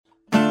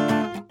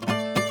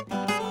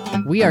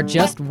We are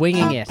just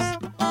winging it.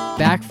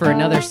 Back for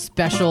another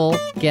special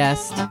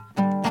guest.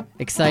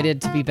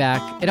 Excited to be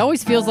back. It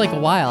always feels like a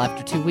while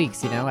after 2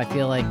 weeks, you know? I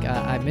feel like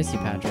I miss you,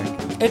 Patrick.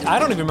 I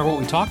don't even remember what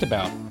we talked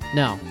about.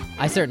 No,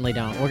 I certainly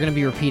don't. We're going to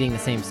be repeating the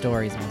same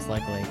stories, most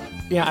likely.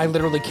 Yeah, I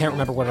literally can't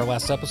remember what our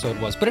last episode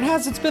was. But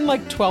it's been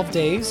like 12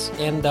 days.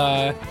 And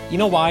you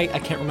know why I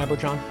can't remember,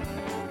 John?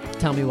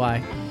 Tell me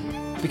why.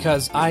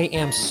 Because I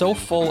am so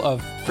full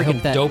of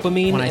freaking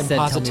dopamine and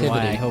positivity. Tell me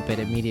why, I hope it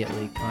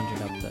immediately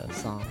conjured up the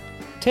song.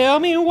 Tell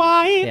me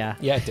why. Yeah.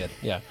 Yeah, it did.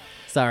 Yeah.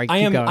 Sorry,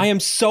 keep going. I am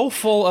so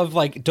full of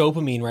like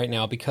dopamine right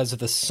now because of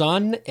the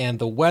sun and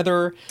the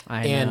weather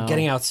and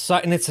getting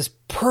outside. And it's this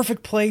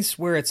perfect place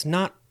where it's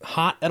not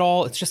hot at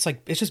all. It's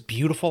just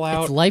beautiful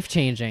out. It's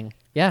life-changing.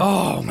 Yeah.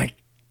 Oh my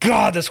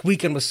God, this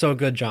weekend was so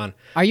good, John.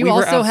 Are you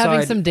also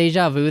having some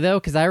deja vu though?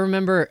 Because I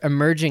remember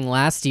emerging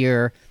last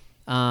year.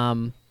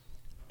 The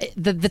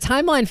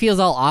timeline feels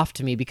all off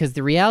to me because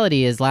the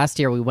reality is last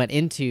year we went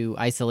into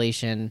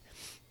isolation,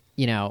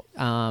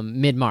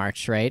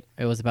 mid-March, right?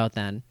 It was about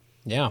then.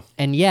 Yeah.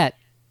 And yet,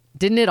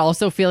 didn't it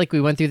also feel like we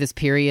went through this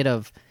period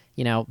of,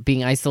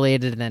 being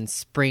isolated and then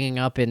springing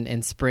up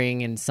in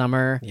spring and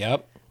summer?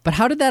 Yep. But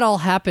how did that all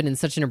happen in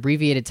such an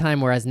abbreviated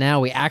time, whereas now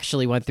we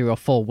actually went through a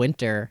full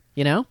winter,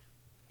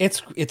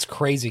 It's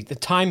crazy. The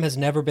time has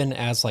never been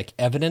as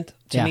evident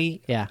to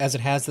me as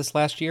it has this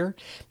last year.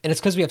 And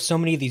it's because we have so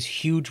many of these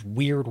huge,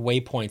 weird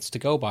waypoints to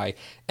go by.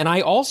 And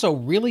I also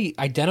really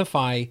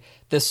identify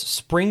this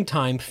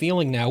springtime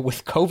feeling now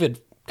with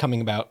COVID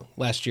coming about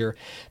last year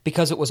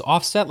because it was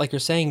offset, like you're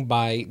saying,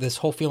 by this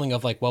whole feeling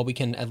of we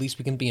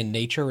can be in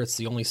nature. It's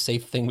the only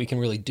safe thing we can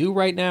really do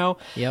right now.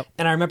 Yep.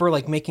 And I remember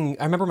my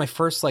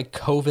first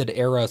COVID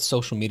era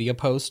social media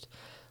post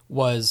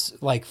was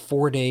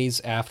 4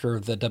 days after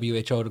the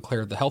WHO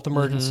declared the health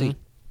emergency. Mm-hmm.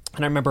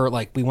 And I remember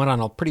we went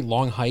on a pretty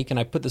long hike and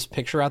I put this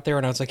picture out there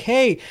and I was like,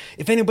 hey,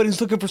 if anybody's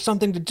looking for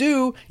something to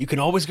do, you can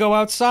always go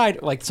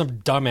outside. Like some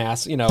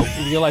dumbass,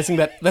 realizing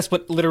that that's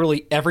what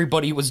literally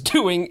everybody was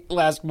doing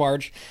last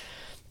March.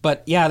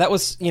 But yeah, that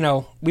was,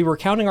 we were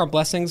counting our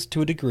blessings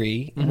to a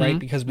degree, mm-hmm. right?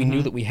 Because we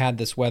knew that we had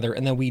this weather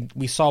and then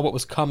we saw what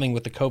was coming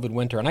with the COVID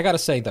winter. And I got to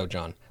say though,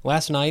 John,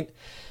 last night,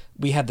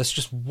 we had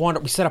this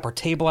we set up our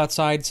table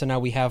outside, so now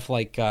we have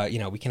we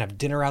can have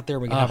dinner out there.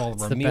 We can have all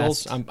of our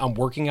meals. I'm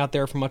working out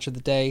there for much of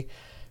the day,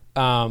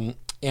 and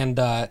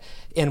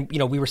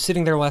we were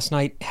sitting there last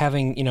night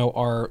having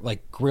our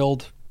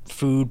grilled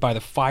food by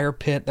the fire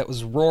pit that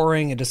was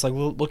roaring and just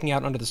looking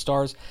out under the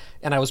stars.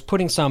 And I was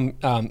putting some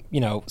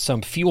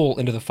some fuel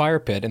into the fire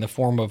pit in the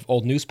form of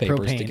old newspapers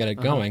Propane. To get it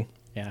going.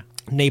 Yeah,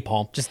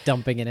 napalm. Just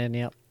dumping it in.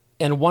 Yep.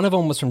 And one of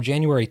them was from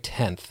January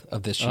 10th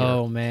of this year.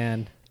 Oh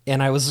man.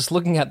 And I was just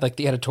looking at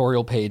the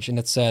editorial page, and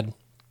it said,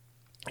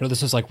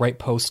 this is right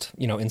post,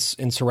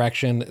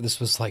 insurrection. This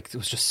was it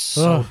was just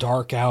so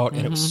dark out,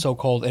 and it was so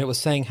cold. And it was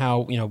saying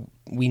how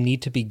we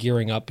need to be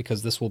gearing up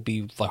because this will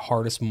be the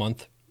hardest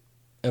month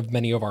of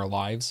many of our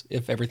lives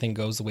if everything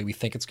goes the way we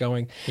think it's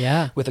going.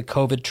 Yeah, with the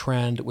COVID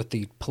trend, with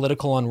the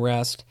political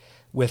unrest,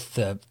 with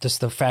just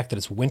the fact that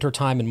it's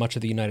wintertime in much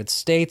of the United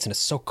States and it's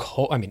so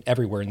cold. I mean,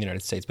 everywhere in the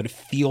United States, but it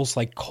feels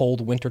like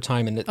cold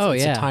wintertime. And it's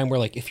a time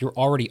where if you're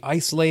already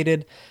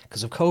isolated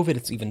because of COVID,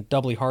 it's even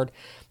doubly hard.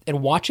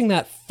 And watching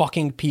that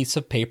fucking piece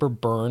of paper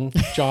burn,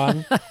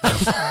 John,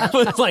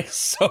 was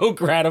so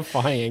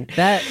gratifying.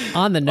 That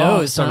on the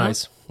nose. So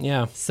nice.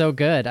 Yeah. So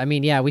good. I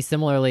mean, yeah, we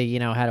similarly,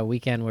 had a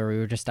weekend where we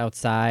were just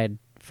outside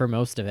for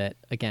most of it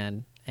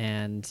again.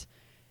 And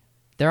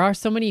there are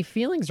so many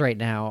feelings right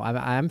now.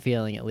 I'm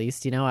feeling, at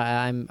least.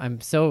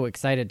 I'm so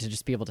excited to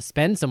just be able to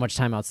spend so much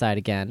time outside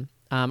again.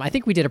 I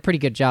think we did a pretty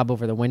good job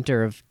over the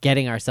winter of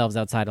getting ourselves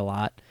outside a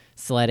lot,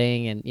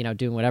 sledding and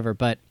doing whatever.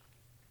 But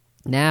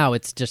now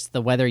it's just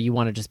the weather. You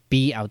want to just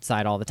be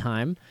outside all the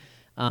time.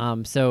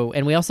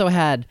 And we also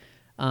had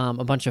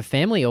a bunch of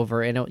family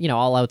over and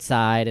all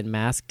outside and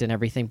masked and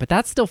everything. But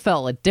that still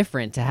felt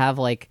different to have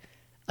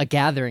a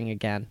gathering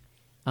again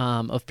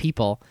of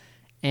people.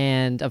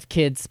 And of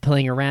kids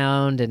playing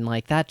around and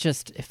that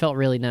it felt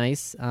really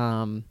nice.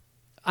 I'm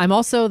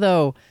also,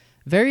 though,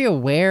 very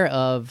aware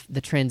of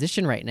the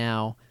transition right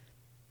now.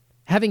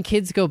 Having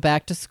kids go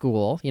back to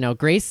school,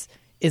 Grace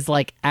is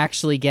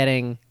actually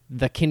getting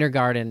the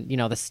kindergarten,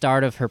 the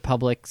start of her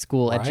public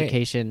school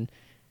education,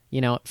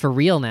 for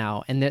real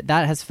now. And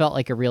that has felt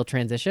like a real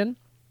transition.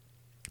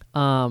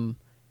 And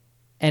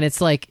it's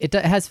it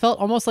has felt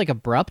almost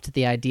abrupt,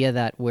 the idea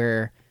that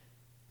we're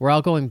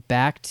all going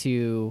back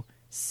to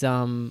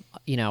some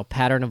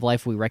pattern of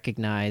life we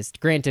recognized.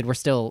 Granted, we're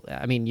still,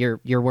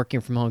 you're working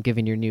from home,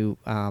 given your new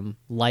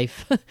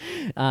life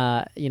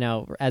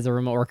as a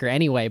remote worker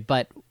anyway,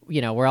 but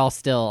we're all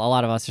still, a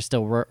lot of us are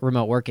still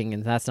remote working,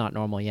 and that's not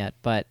normal yet.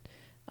 But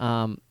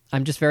I'm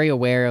just very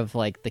aware of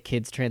the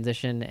kids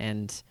transition,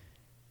 and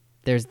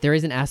there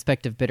is an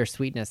aspect of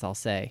bittersweetness, I'll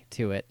say,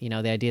 to it.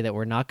 The idea that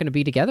we're not going to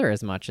be together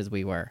as much as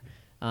we were,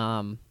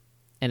 and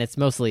it's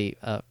mostly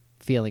a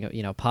feeling,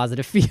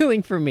 positive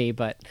feeling for me,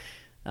 but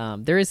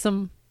there is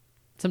some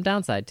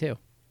downside too.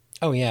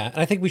 Oh, yeah. And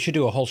I think we should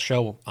do a whole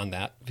show on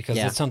that because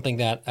Yeah. it's something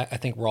that I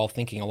think we're all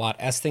thinking a lot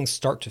as things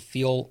start to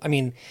feel. I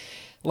mean,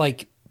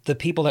 like the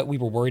people that we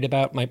were worried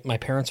about, my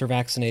parents are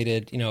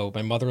vaccinated. You know,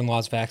 my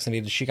mother-in-law's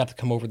vaccinated. She got to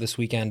come over this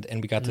weekend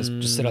and we got to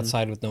just sit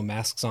outside with no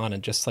masks on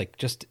and just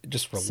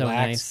relax. So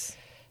nice.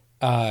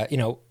 You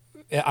know,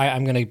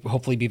 I'm going to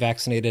hopefully be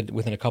vaccinated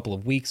within a couple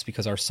of weeks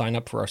because our sign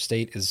up for our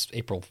state is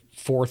April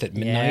 4th at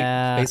midnight.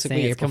 Yeah,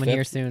 basically, it's April coming 5th.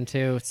 here soon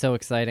too. It's so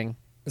exciting.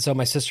 So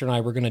my sister and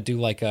I were going to do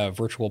like a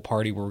virtual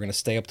party where we're going to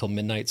stay up till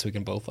midnight so we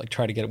can both like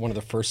try to get one of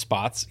the first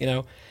spots, you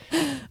know.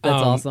 That's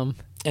awesome.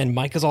 And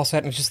Mike is all set,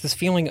 and it's just this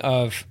feeling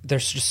of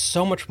there's just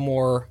so much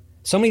more.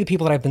 So many of the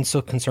people that I've been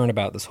so concerned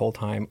about this whole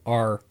time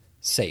are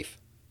safe.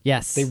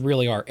 Yes, They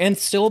really are, and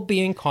still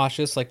being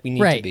cautious like we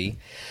need to be.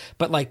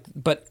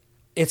 But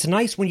it's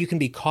nice when you can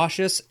be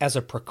cautious as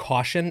a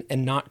precaution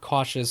and not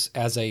cautious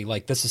as a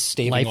like this is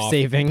staving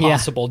Life-saving, off yeah.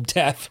 possible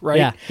death,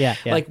 right? Yeah.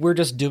 Like we're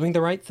just doing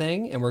the right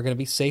thing and we're going to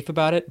be safe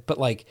about it.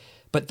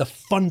 But the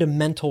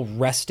fundamental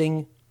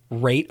resting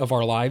rate of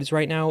our lives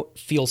right now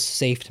feels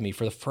safe to me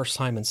for the first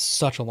time in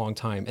such a long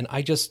time, and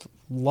I just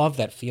love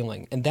that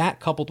feeling. And that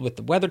coupled with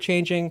the weather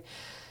changing.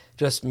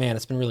 Just, man,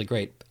 it's been really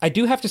great. I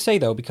do have to say,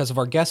 though, because of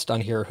our guest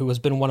on here, who has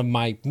been one of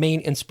my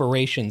main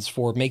inspirations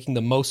for making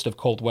the most of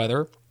cold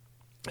weather,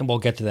 and we'll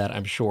get to that,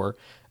 I'm sure.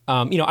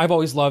 You know, I've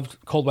always loved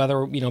cold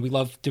weather. You know, we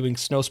love doing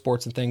snow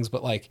sports and things,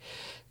 but like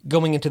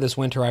going into this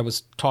winter, I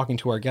was talking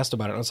to our guest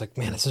about it, and I was like,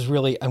 man, this is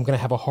really, I'm going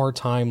to have a hard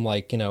time,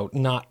 like, you know,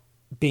 not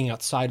being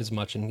outside as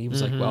much. And he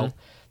was like, well,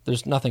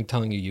 there's nothing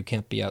telling you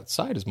can't be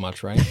outside as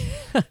much, right?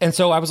 And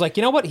so I was like,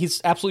 you know what?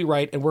 He's absolutely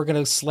right. And we're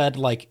going to sled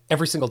like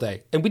every single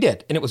day. And we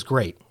did. And it was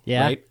great.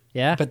 Yeah. Right?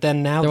 Yeah. But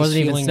then now there this wasn't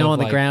even feeling snow of, on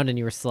the like, ground, and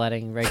you were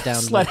sledding right down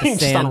sledding like,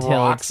 the just on sand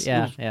rocks. hills. Yeah,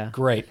 It was yeah.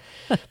 Great.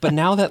 But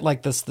now that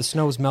like the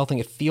snow is melting,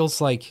 it feels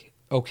like,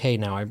 okay,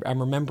 now I'm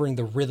remembering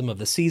the rhythm of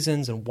the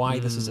seasons and why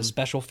this is a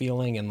special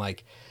feeling. And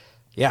like,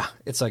 yeah,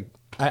 it's like,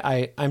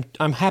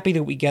 I'm happy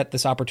that we get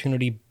this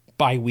opportunity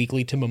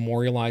bi-weekly to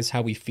memorialize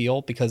how we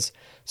feel, because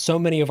so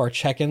many of our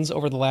check-ins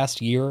over the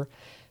last year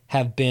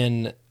have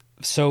been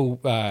so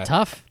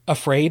Tough.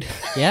 afraid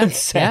Yeah, and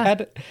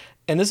sad.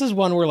 And this is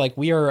one where like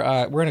we're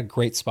in a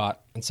great spot,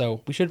 and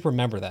so we should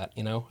remember that.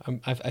 You know,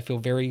 I feel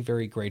very,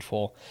 very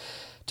grateful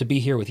to be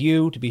here with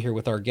you, to be here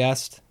with our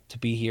guest, to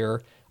be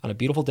here on a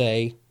beautiful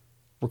day,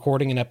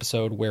 recording an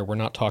episode where we're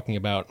not talking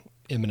about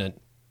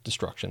imminent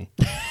destruction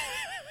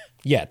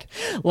yet.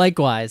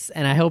 Likewise,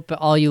 and I hope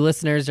all you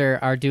listeners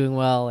are doing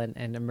well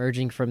and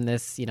emerging from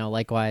this, you know,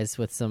 likewise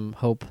with some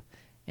hope.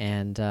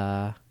 And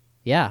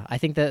yeah, I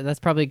think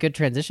that's probably a good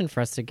transition for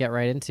us to get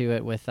right into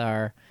it with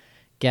our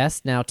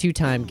guest, now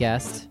two-time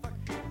guest,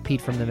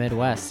 Pete from the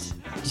Midwest.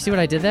 Did you see what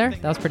I did there?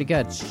 That was pretty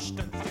good.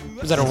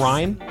 Was that a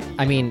rhyme?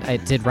 I mean,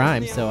 it did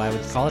rhyme, so I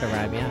would call it a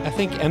rhyme, yeah. I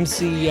think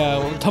MC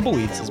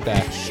Tumbleweeds is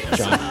back,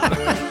 John.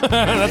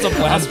 That's a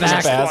blast from the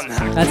back. past.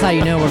 That's how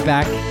you know we're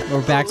back.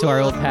 We're back to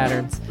our old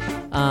patterns.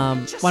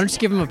 Why don't you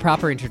give him a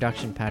proper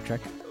introduction,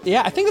 Patrick?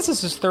 Yeah, I think this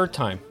is his third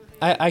time.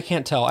 I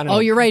can't tell. I don't know. Oh,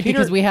 you're right, Peter,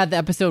 because we had the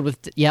episode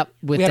with we had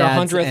our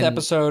Dads, 100th and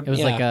episode. It was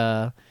yeah. like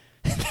a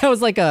that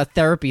was like a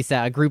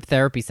a group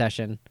therapy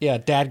session. Yeah,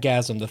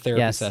 Dadgasm, the therapy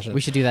Yes, session. we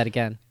should do that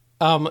again.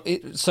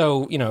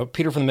 So, you know,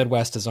 Peter from the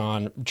Midwest is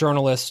on,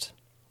 journalist,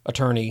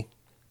 attorney,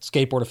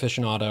 skateboard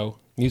aficionado,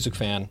 music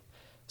fan,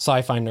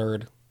 sci-fi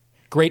nerd,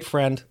 great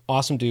friend,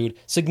 awesome dude,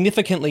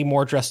 significantly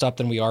more dressed up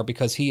than we are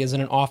because he is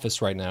in an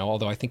office right now,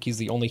 although I think he's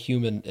the only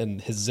human in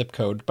his zip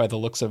code by the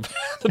looks of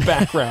the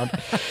background.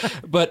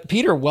 But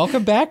Peter,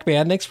 welcome back,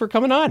 man. Thanks for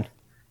coming on.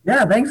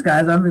 Yeah, thanks,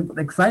 guys. I'm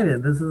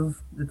excited.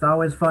 It's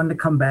always fun to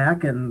come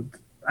back. And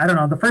I don't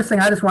know, the first thing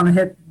I just want to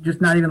hit, just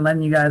not even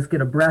letting you guys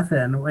get a breath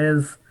in,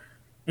 is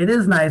it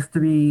is nice to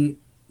be,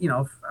 you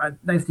know,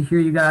 nice to hear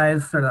you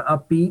guys sort of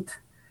upbeat,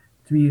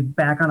 to be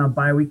back on a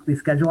bi-weekly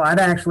schedule. I'd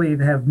actually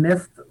have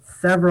missed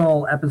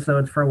several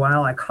episodes for a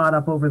while. I caught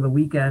up over the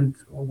weekend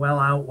while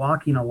out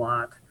walking a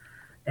lot.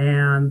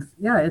 And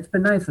yeah, it's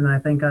been nice. And I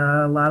think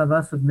a lot of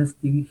us have missed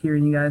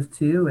hearing you guys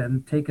too,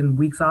 and taking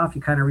weeks off.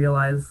 You kind of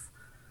realize,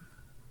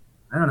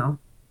 I don't know.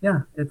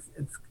 Yeah,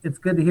 it's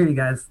good to hear you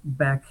guys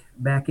back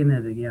in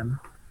it again.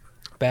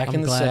 Back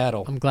in the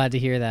saddle. I'm glad to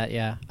hear that.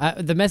 Yeah,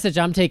 the message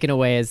I'm taking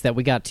away is that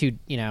we got too,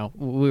 you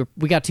know,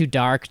 we got too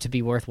dark to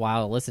be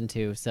worthwhile to listen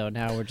to. So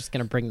now we're just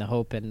gonna bring the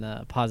hope and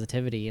the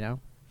positivity. You know,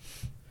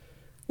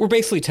 we're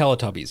basically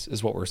Teletubbies,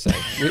 is what we're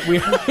saying. we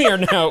are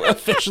now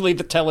officially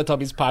the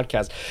Teletubbies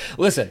podcast.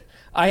 Listen,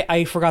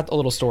 I forgot a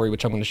little story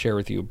which I'm going to share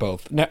with you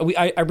both. Now,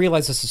 I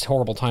realize this is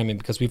horrible timing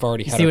because we've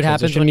already had. See what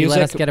happens when you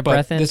let us get a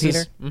breath in,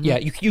 Peter? Mm-hmm. Yeah,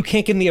 you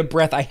can't give me a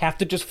breath. I have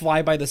to just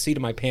fly by the seat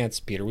of my pants,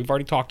 Peter. We've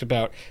already talked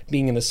about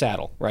being in the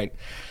saddle, right?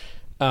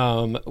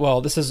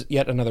 Well, this is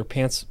yet another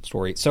pants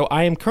story. So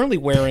I am currently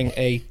wearing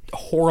a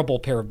horrible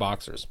pair of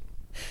boxers.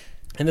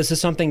 And this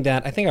is something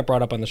that I think I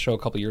brought up on the show a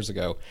couple years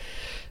ago.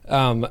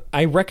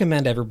 I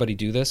recommend everybody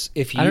do this.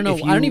 If you, I don't know.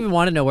 if you, I don't even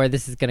want to know where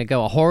this is going to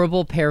go. A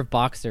horrible pair of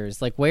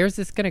boxers. Like, where is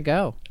this going to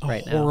go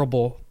right now?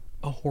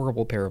 A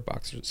horrible pair of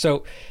boxers.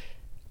 So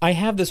I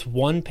have this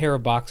one pair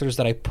of boxers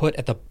that I put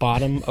at the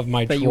bottom of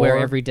my drawer. That you wear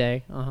every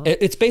day. Uh-huh.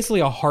 It's basically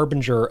a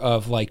harbinger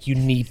of like, you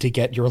need to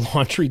get your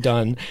laundry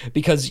done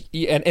because,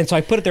 and so I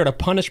put it there to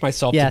punish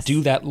myself to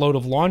do that load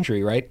of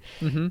laundry, right?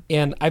 Mm-hmm.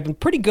 And I've been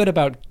pretty good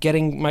about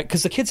getting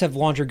because the kids have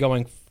laundry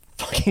going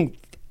fucking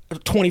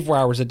 24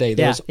 hours a day.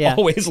 There's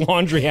always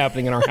laundry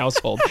happening in our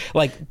household.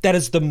 Like, that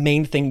is the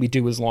main thing we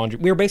do is laundry.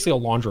 We're basically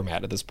a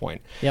laundromat at this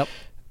point. Yep.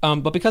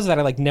 But because of that,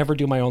 I like never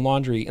do my own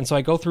laundry, and so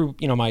I go through,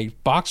 my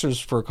boxers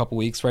for a couple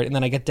weeks, right, and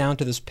then I get down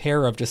to this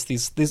pair of just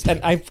these.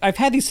 And I've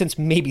had these since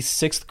maybe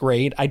 6th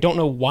grade. I don't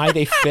know why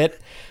they fit,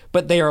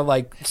 but they are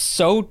like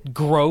so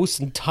gross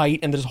and tight,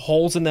 and there's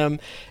holes in them,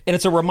 and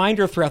it's a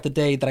reminder throughout the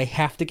day that I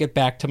have to get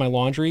back to my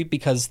laundry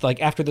because like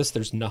after this,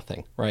 there's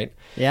nothing, right?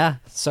 Yeah.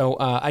 So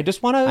I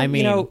just want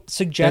to,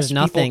 suggest there's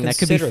nothing that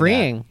could be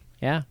freeing. That.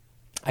 Yeah.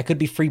 I could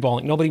be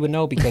freeballing. Nobody would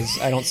know because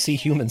I don't see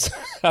humans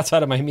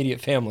outside of my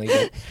immediate family.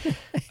 But,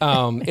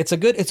 it's a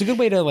good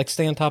way to like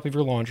stay on top of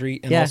your laundry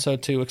and also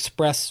to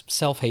express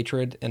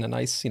self-hatred in a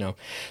nice,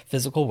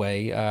 physical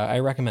way. I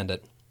recommend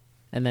it.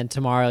 And then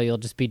tomorrow you'll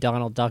just be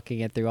Donald Ducking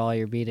it through all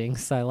your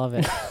beatings. I love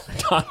it.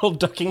 Donald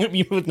Ducking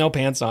you with no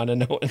pants on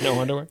and no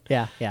underwear.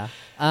 Yeah.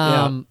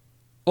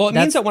 Well, it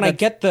means that when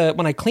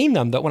I clean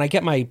them, that when I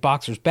get my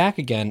boxers back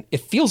again,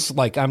 it feels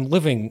like I'm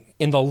living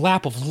in the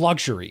lap of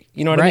luxury.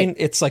 You know what I mean?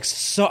 It's like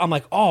I'm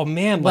like, oh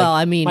man,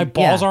 my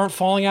balls aren't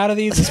falling out of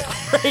these.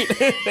 It's great.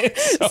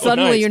 It's so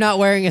Suddenly nice. You're not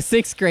wearing a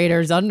 6th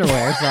grader's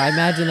underwear, so I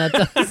imagine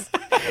that does.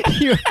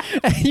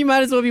 You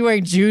might as well be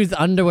wearing Jew's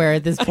underwear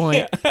at this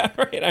point. Yeah,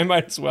 right, I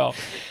might as well.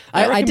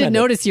 I did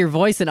notice your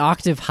voice an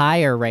octave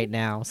higher right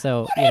now,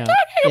 so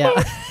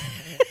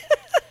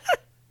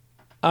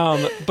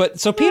But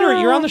so Peter,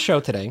 you're on the show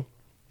today.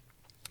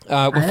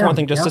 For one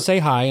thing, just to say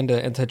hi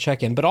and to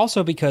check in, but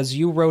also because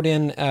you wrote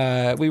in.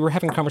 We were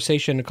having a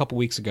conversation a couple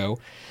weeks ago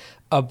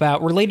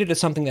about related to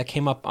something that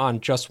came up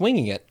on Just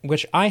Winging It,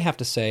 which I have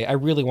to say I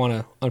really want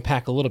to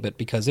unpack a little bit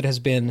because it has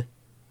been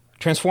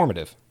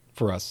transformative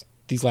for us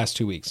these last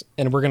 2 weeks,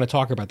 and we're going to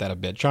talk about that a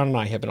bit. John and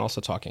I have been also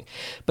talking,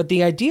 but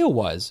the idea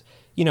was.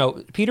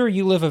 Peter,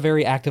 you live a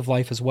very active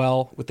life as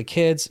well with the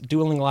kids,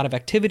 doing a lot of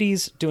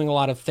activities, doing a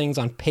lot of things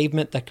on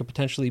pavement that could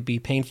potentially be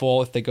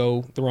painful if they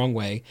go the wrong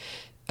way.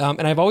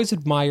 And I've always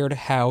admired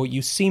how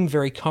you seem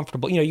very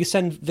comfortable. You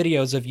send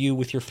videos of you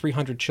with your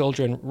 300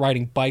 children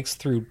riding bikes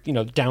through,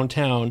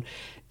 downtown.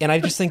 And I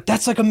just think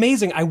that's like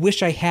amazing. I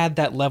wish I had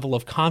that level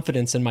of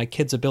confidence in my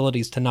kids'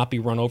 abilities to not be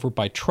run over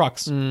by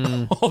trucks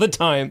all the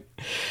time.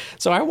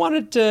 So I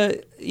wanted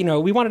to,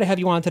 we wanted to have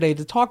you on today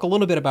to talk a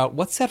little bit about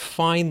what's that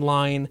fine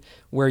line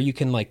where you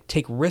can like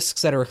take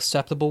risks that are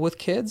acceptable with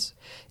kids,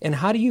 and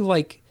how do you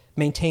like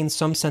maintain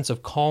some sense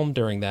of calm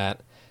during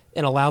that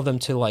and allow them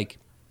to like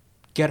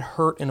get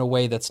hurt in a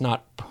way that's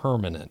not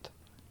permanent.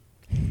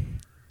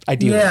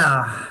 Ideally.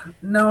 Yeah.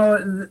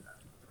 No,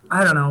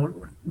 I don't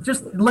know.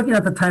 Just looking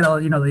at the title,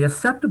 the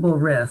acceptable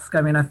risk.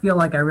 I mean, I feel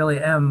like I really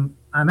am.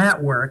 I'm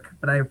at work,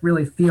 but I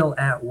really feel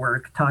at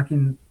work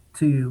talking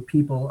to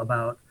people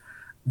about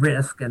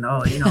risk and,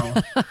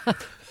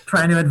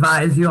 trying to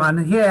advise you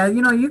on,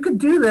 you could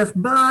do this,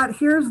 but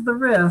here's the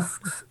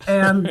risks.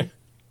 And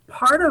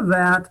part of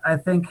that, I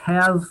think,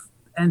 has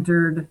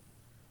entered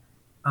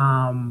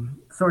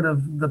sort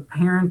of the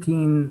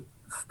parenting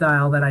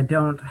style that I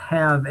don't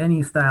have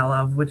any style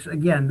of, which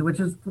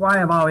is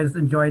why I've always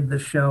enjoyed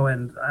this show.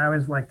 And I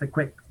always like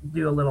to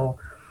do a little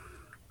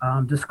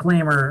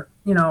disclaimer.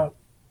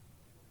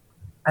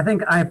 I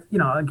think I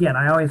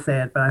always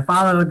say it, but I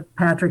followed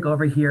Patrick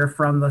over here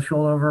from the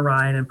Shoulder Over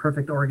Ryan and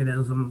Perfect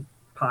Organism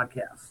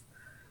podcast.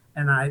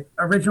 And I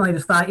originally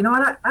just thought,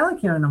 I like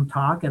hearing them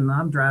talk, and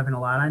I'm driving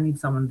a lot. I need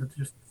someone to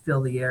just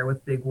fill the air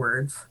with big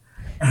words.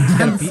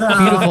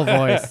 Beautiful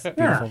voice.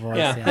 Yeah.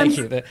 Yeah, thank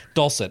you. The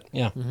dulcet.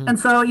 Yeah. Mm-hmm. And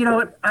so,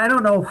 I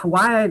don't know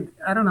why.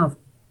 I don't know if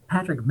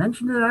Patrick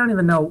mentioned it. I don't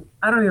even know.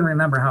 I don't even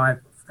remember how I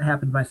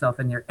happened myself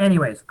in here.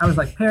 Anyways, I was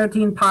like,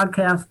 parenting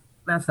podcast.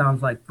 That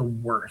sounds like the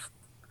worst.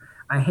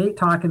 I hate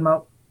talking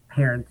about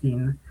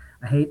parenting.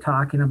 I hate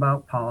talking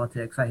about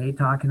politics. I hate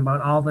talking about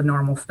all the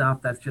normal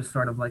stuff that's just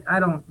sort of like, I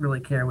don't really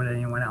care what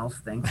anyone else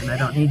thinks, and I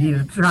don't need you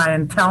to try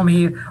and tell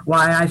me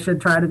why I should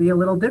try to be a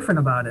little different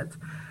about it.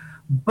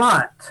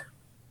 But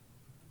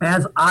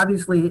as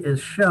obviously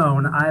is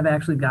shown, I've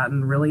actually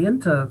gotten really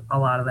into a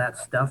lot of that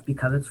stuff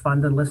because it's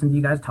fun to listen to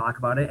you guys talk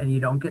about it, and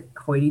you don't get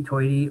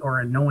hoity-toity or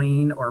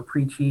annoying or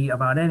preachy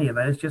about any of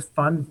it. It's just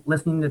fun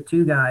listening to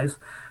two guys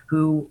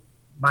who,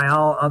 by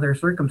all other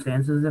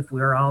circumstances, if we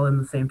were all in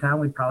the same town,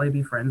 we'd probably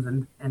be friends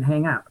and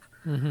hang out.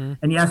 Mm-hmm.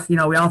 And yes, we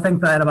all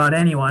think that about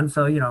anyone.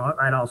 So,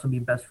 I'd also be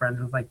best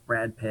friends with like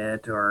Brad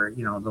Pitt or,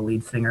 the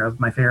lead singer of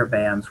my favorite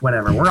bands,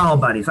 whatever. We're all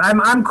buddies.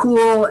 I'm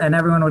cool, and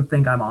everyone would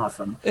think I'm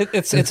awesome.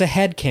 It's a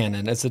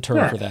headcanon is the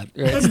term for that.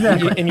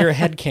 Exactly. In your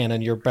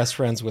headcanon, you're best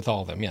friends with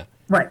all of them. Yeah.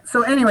 Right.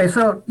 So anyway,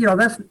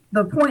 that's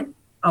the point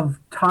of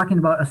talking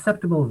about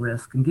acceptable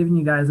risk and giving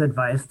you guys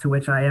advice, to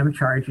which I am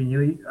charging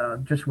you.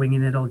 Just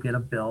winging it will get a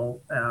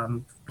bill.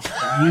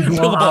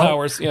 Usual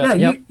hours, yeah.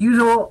 Yep.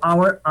 Usual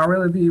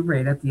hourly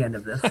rate at the end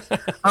of this.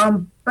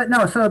 But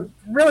no, so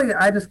really,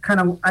 I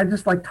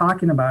just like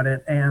talking about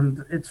it,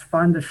 and it's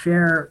fun to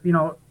share.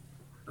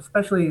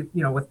 Especially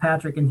with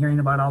Patrick and hearing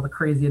about all the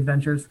crazy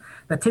adventures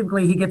that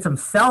typically he gets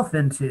himself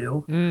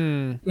into.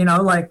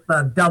 Like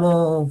the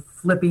double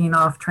flipping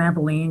off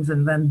trampolines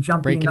and then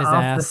jumping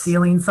off the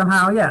ceiling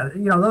somehow. Yeah,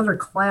 those are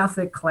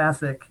classic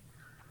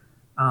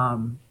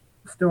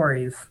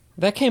stories.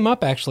 That came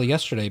up actually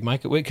yesterday,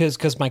 Mike,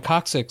 because my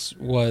coccyx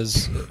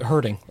was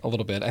hurting a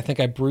little bit. I think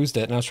I bruised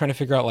it, and I was trying to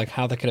figure out like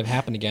how that could have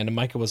happened again. And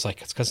Micah was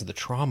like, "It's because of the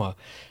trauma,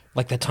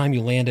 like the time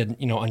you landed,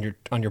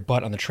 on your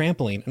butt on the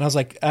trampoline." And I was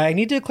like, "I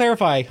need to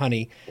clarify,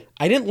 honey.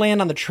 I didn't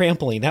land on the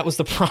trampoline. That was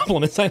the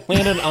problem. Is I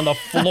landed on the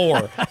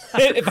floor.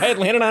 If I had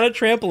landed on a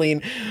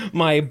trampoline,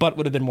 my butt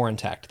would have been more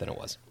intact than it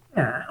was."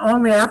 Yeah,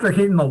 only after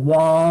hitting the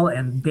wall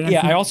and dancing.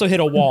 Yeah, I also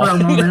hit a wall. For a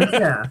moment,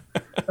 yeah.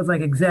 It was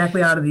like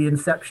exactly out of the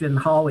Inception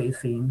hallway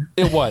scene.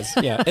 It was,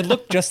 yeah. It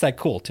looked just that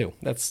cool, too.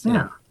 That's,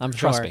 I'm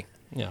trust sure. me.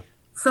 Yeah.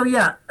 So,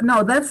 yeah,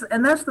 no, that's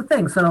the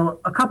thing. So,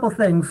 a couple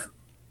things.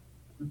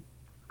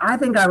 I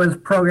think I was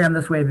programmed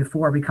this way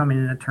before becoming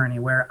an attorney,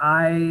 where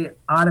I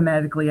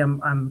automatically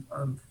I'm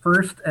a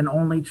first and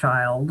only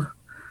child.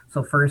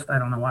 So first, I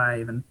don't know why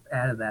I even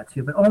added that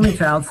too, but only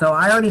child. So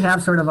I already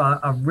have sort of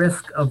a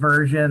risk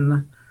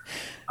aversion,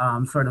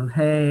 sort of,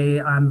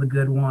 hey, I'm the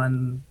good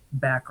one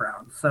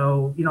background.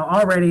 So,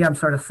 already I'm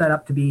sort of set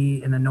up to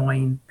be an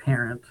annoying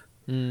parent.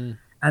 And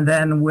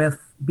then with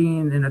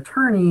being an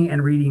attorney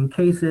and reading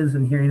cases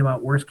and hearing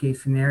about worst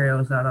case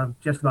scenarios out of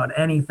just about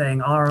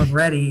anything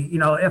already,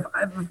 if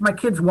my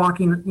kid's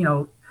walking,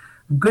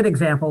 good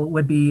example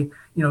would be,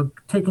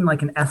 taking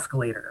like an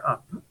escalator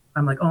up.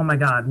 I'm like, oh my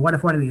God, what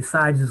if one of these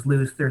sides is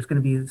loose? There's going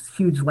to be these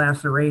huge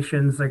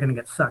lacerations. They're going to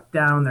get sucked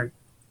down. Their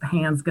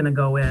hand's going to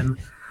go in.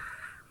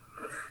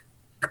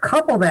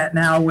 Couple that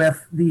now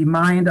with the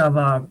mind of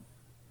a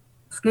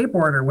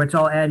skateboarder, which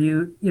I'll add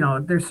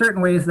there's certain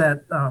ways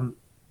that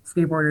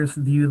skateboarders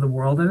view the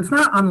world. And it's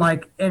not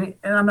unlike any,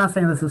 and I'm not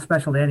saying this is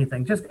special to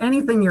anything, just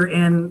anything you're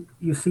in,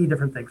 you see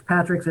different things.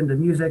 Patrick's into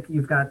music.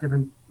 You've got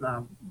different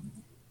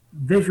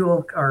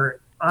visual or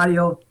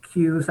audio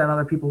cues that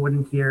other people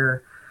wouldn't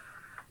hear.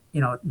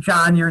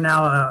 John, you're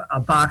now a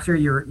boxer.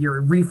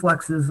 Your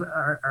reflexes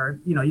are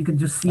you can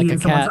just see like in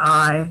someone's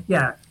eye.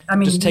 Yeah. I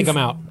mean, just take them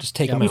out. Just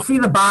take them out. You see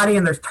the body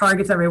and there's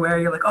targets everywhere.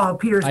 You're like, oh,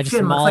 Peter's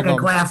chin looks like a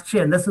glass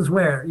chin. This is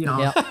where,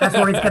 that's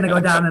where he's going to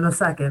go down in a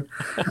second.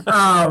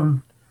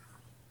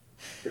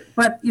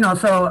 But,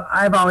 so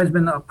I've always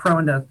been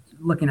prone to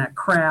looking at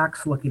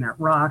cracks, looking at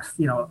rocks.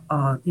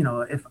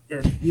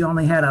 If you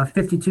only had a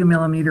 52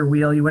 millimeter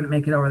wheel, you wouldn't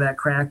make it over that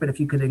crack. But if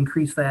you could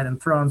increase that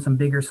and throw in some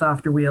bigger,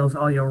 softer wheels,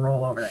 you'll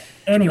roll over that.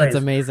 Anyways,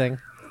 that's amazing.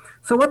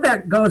 So what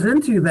that goes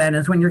into then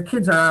is when your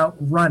kids are out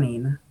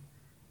running,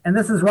 and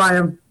this is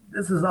why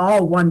this is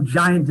all one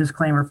giant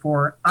disclaimer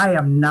for I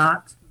am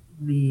not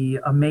the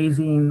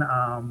amazing,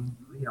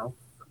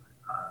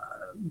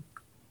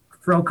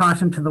 throw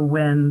caution to the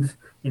wind,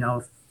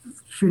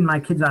 shooting my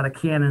kids out of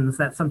cannons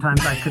that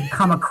sometimes I could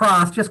come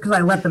across just because I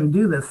let them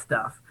do this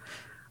stuff.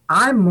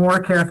 I'm more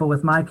careful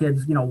with my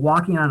kids,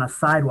 walking on a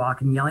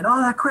sidewalk and yelling,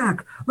 oh, that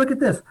crack, look at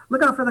this,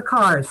 look out for the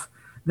cars,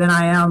 than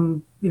I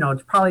am,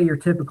 it's probably your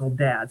typical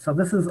dad. So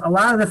a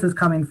lot of this is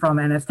coming from,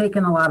 and it's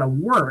taken a lot of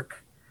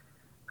work,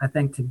 I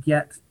think, to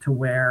get to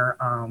where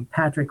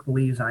Patrick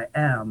believes I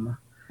am,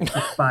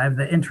 just by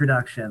the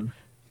introduction.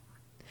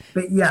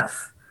 But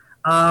yes,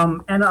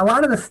 and a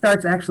lot of this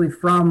starts actually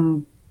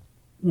from,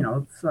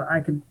 so I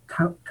could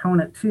tone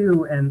it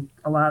too, and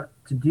a lot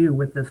to do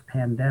with this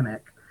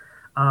pandemic.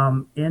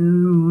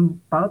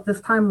 In about this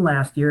time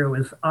last year, it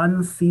was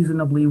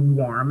unseasonably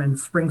warm, and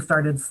spring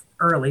started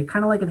early,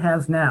 kind of like it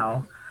has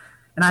now.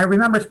 And I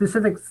remember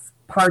specific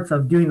parts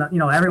of doing, we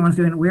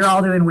were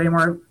all doing way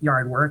more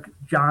yard work.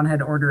 John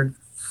had ordered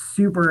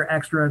super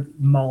extra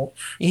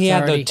mulch. He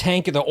had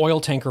the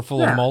oil tanker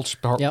full of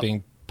mulch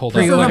being pulled out.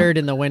 Pre-ordered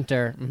in the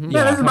winter. Mm-hmm.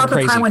 Yeah, this is about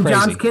the time when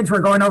John's kids were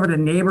going over to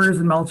neighbors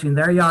and mulching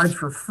their yards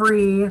for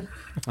free.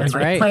 That's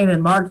right. Playing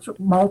in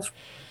mulch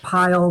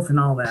piles and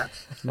all that.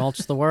 Mulch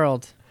the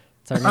world.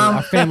 It's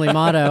our family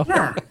motto.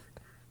 Yeah.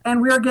 And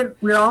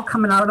we're all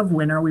coming out of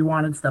winter. We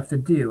wanted stuff to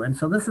do. And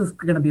so this is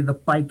going to be the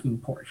biking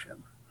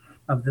portion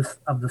of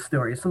the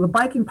story. So the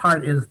biking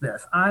part is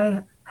this.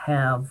 I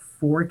have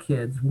 4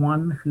 kids,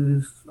 one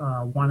who's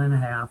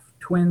 1.5,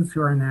 twins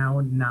who are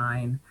now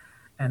 9,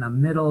 and a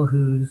middle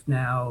who's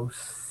now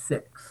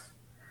 6.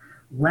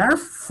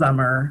 Last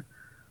summer,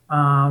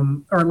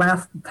 or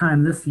last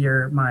time this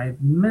year, my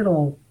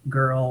middle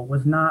girl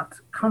was not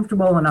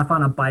comfortable enough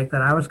on a bike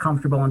that I was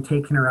comfortable in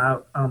taking her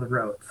out on the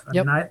roads.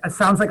 Yep. It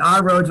sounds like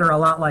our roads are a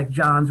lot like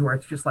John's, where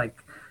it's just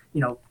like,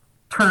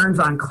 turns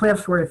on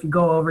cliffs where if you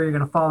go over, you're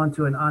going to fall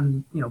into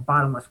an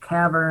bottomless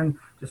cavern,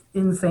 just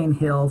insane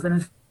hills.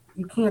 And it's,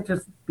 you can't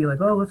just be like,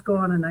 oh, let's go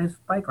on a nice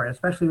bike ride,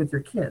 especially with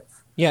your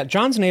kids. Yeah,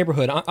 John's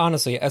neighborhood,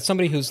 honestly, as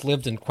somebody who's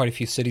lived in quite a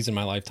few cities in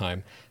my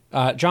lifetime,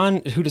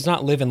 John, who does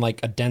not live in like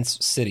a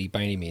dense city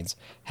by any means,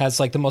 has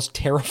like the most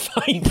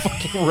terrifying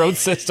fucking road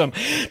system,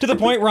 to the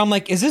point where I'm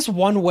like, is this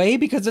one way?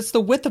 Because it's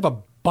the width of a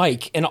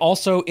bike, and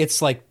also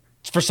it's like,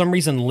 for some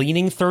reason,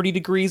 leaning 30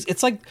 degrees.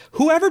 It's like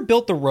whoever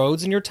built the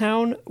roads in your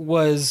town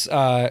was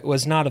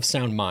not of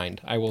sound mind.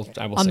 I will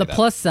On say the that.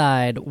 plus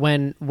side,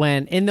 when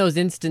in those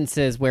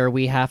instances where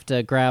we have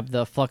to grab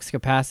the flux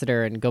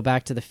capacitor and go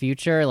back to the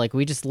future, like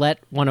we just let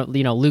one of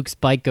Luke's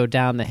bike go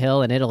down the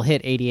hill and it'll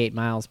hit 88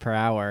 miles per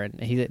hour,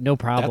 and he no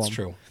problem.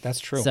 That's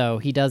true. So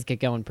he does get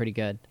going pretty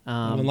good.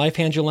 When life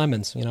hands you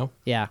lemons,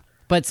 Yeah.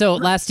 But so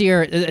last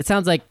year, it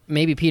sounds like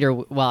maybe Peter,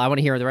 well, I want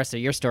to hear the rest of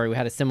your story. We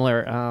had a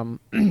similar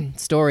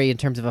story in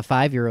terms of a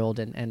 5-year-old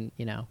and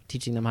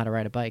teaching them how to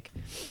ride a bike.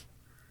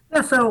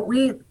 Yeah, so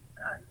we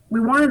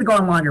wanted to go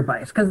on longer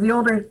bikes because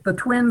the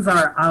twins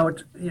are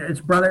out. It's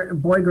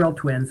boy-girl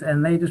twins,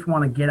 and they just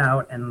want to get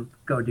out and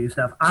go do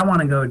stuff. I want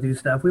to go do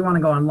stuff. We want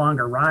to go on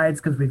longer rides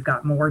because we've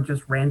got more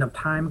just random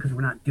time because we're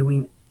not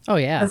doing. Oh,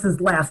 yeah. This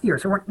is last year,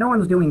 so no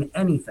one's doing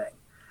anything.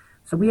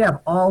 So we have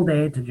all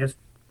day to just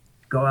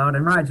go out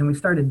and rides, and we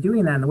started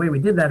doing that. And the way we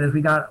did that is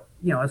we got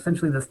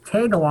essentially this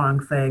tag along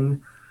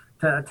thing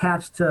to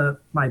attach to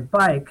my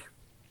bike,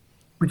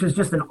 which is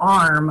just an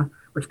arm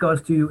which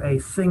goes to a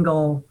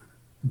single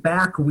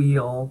back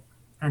wheel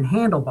and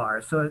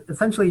handlebars. So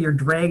essentially you're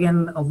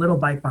dragging a little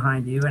bike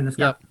behind you, and it's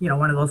got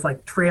one of those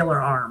like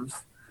trailer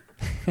arms.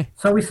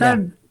 So we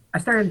said I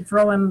started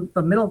throwing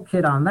the middle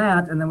kit on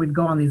that, and then we'd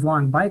go on these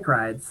long bike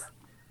rides.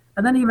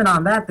 And then even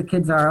on that, the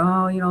kids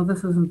are, this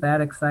isn't that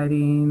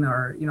exciting,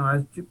 or, I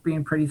was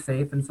being pretty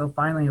safe. And so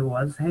finally it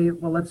was, hey,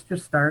 well, let's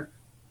just start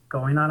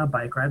going on a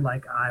bike ride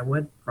like I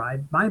would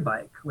ride my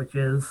bike, which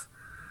is,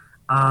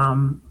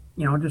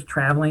 just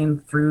traveling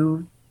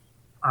through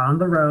on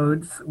the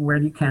roads where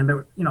you can.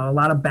 There, a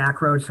lot of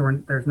back roads, so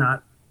there's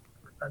not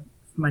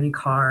many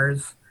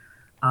cars.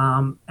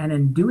 And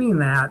in doing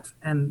that,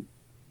 and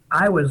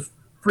I was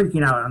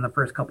freaking out on the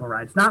first couple of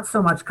rides, not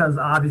so much because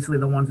obviously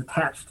the ones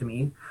attached to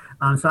me,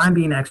 so I'm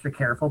being extra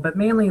careful, but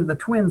mainly the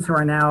twins who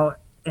are now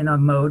in a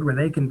mode where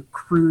they can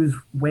cruise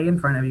way in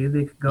front of you.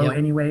 They could go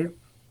anyway.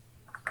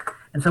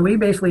 And so we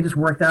basically just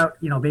worked out,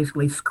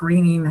 basically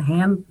screaming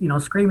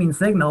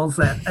signals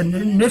that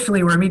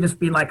initially were me just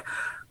being like,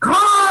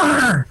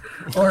 car,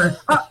 or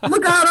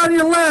look out on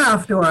your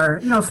left, or,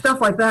 stuff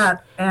like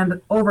that.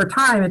 And over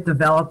time it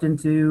developed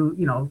into,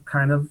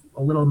 kind of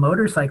a little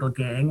motorcycle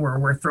gang where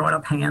we're throwing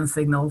up hand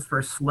signals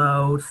for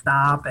slow,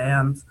 stop,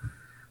 and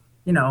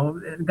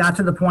it got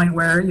to the point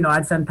where,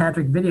 I'd send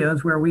Patrick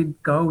videos where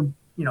we'd go,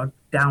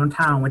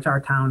 downtown, which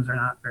our towns are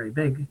not very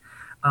big.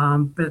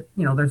 But,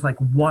 there's like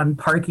one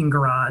parking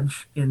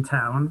garage in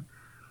town.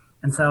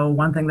 And so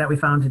one thing that we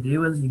found to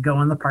do is you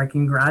go in the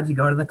parking garage, you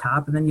go to the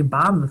top, and then you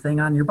bomb the thing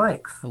on your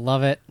bikes. I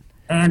love it.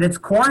 And it's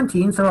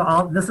quarantine,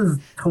 so this is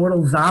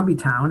total zombie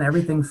town.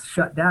 Everything's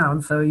shut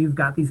down. So you've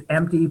got these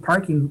empty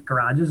parking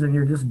garages, and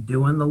you're just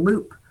doing the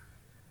loop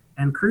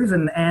and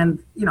cruising.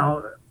 And,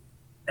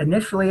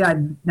 initially,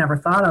 I'd never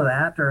thought of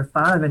that or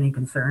thought of any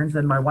concerns.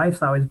 And my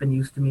wife's always been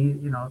used to me,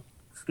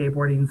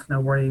 skateboarding,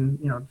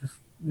 snowboarding, just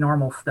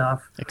normal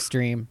stuff.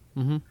 Extreme.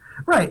 Mm-hmm.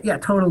 Right. Yeah,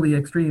 totally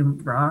extreme,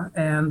 raw.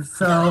 And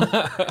so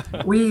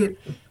we,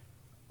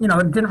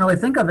 didn't really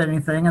think of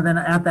anything. And then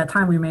at that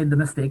time, we made the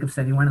mistake of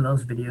sending one of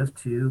those videos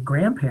to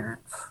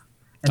grandparents.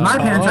 And my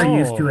parents are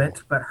used to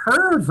it, but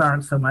hers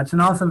aren't so much.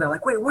 And all of a sudden, they're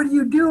like, wait, what are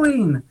you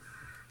doing?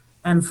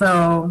 And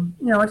so,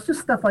 it's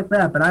just stuff like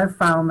that. But I've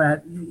found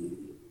that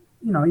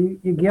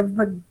you give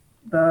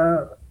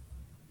the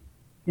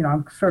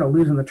I'm sort of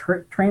losing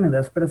the train of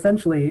this, but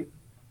essentially,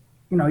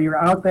 you're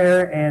out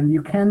there and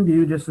you can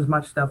do just as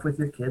much stuff with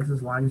your kids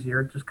as long as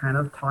you're just kind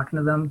of talking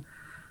to them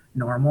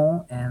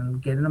normal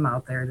and getting them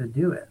out there to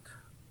do it.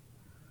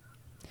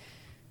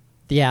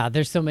 Yeah,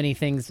 there's so many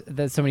things,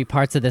 there's so many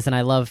parts of this, and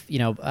I love,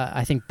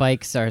 I think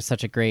bikes are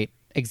such a great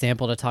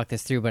example to talk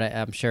this through, but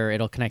I'm sure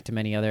it'll connect to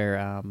many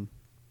other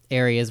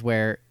areas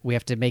where we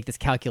have to make this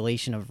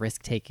calculation of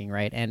risk taking,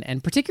 right?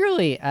 And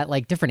particularly at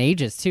like different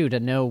ages too, to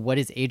know what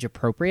is age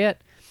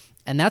appropriate.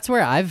 And that's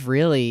where I've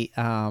really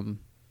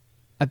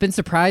I've been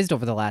surprised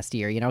over the last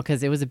year,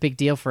 because it was a big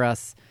deal for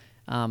us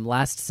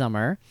last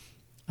summer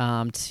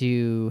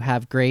to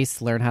have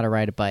Grace learn how to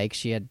ride a bike.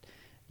 She had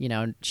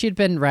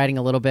been riding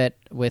a little bit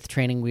with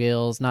training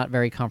wheels, not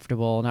very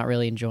comfortable, not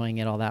really enjoying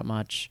it all that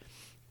much.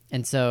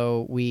 And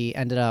so we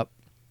ended up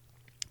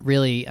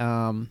really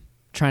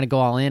trying to go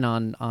all in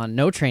on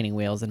no training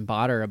wheels, and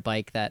bought her a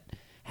bike that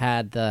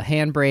had the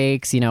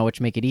handbrakes, which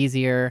make it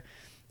easier.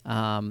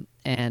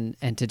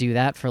 And to do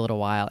that for a little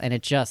while, and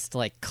it just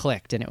like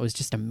clicked, and it was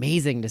just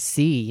amazing to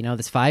see,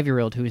 this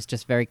 5-year-old who is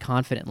just very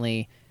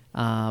confidently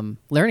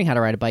learning how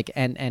to ride a bike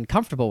and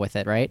comfortable with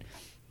it, right?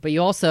 But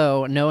you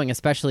also knowing,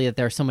 especially that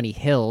there are so many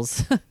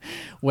hills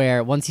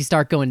where once you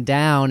start going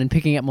down and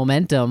picking up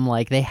momentum,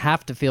 like they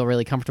have to feel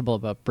really comfortable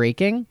about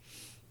braking.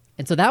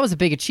 And so that was a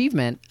big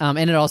achievement. And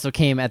it also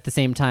came at the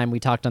same time we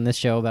talked on this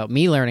show about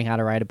me learning how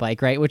to ride a bike,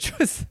 right? Which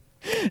was,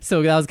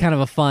 so that was kind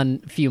of a fun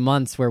few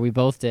months where we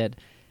both did.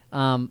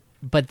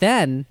 But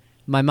then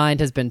my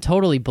mind has been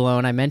totally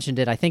blown. I mentioned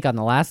it, I think, on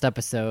the last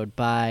episode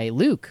by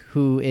Luke,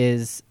 who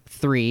is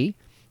 3.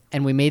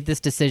 And we made this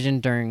decision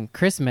during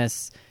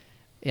Christmas.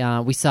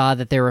 We saw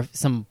that there were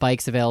some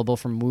bikes available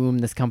from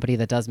Woom, this company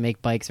that does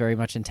make bikes very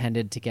much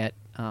intended to get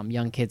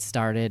young kids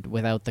started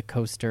without the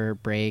coaster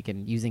brake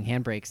and using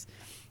handbrakes.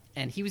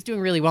 And he was doing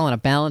really well on a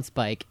balance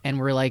bike. And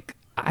we're like,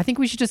 I think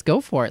we should just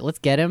go for it. Let's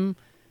get him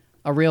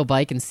a real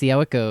bike and see how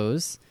it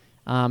goes.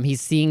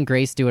 He's seeing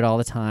Grace do it all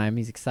the time.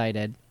 He's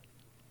excited.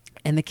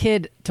 And the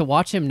kid, to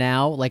watch him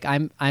now, like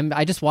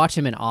I just watch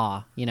him in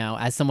awe, you know,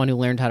 as someone who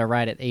learned how to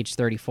ride at age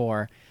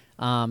 34,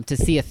 to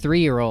see a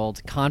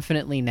 3-year-old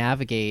confidently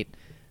navigate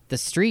the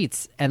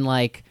streets. And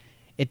like,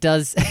 it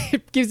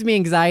gives me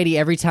anxiety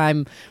every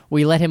time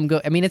we let him go.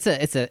 I mean, it's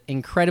an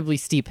incredibly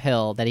steep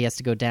hill that he has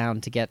to go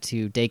down to get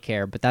to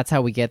daycare, but that's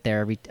how we get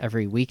there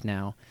every week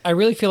now. I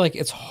really feel like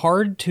it's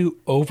hard to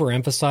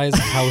overemphasize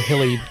how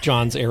hilly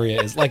John's area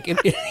is. Like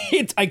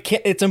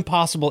it's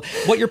impossible.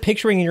 What you're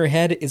picturing in your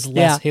head is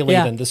less hilly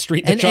than the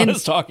street that John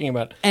is talking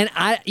about. And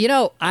I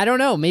don't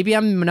know. Maybe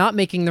I'm not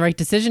making the right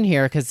decision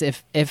here, because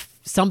if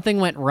something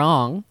went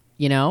wrong,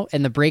 you know,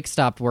 and the brake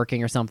stopped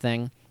working or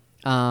something,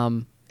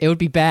 it would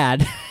be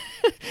bad.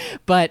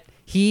 But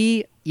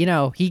he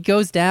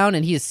goes down,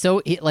 and he is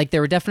like,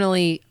 there were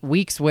definitely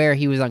weeks where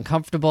he was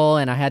uncomfortable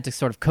and I had to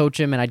sort of coach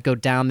him, and I'd go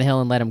down the hill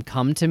and let him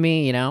come to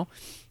me, you know?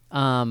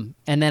 And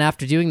then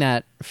after doing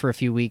that for a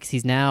few weeks,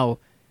 he'll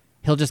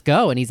just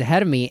go, and he's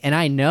ahead of me. And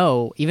I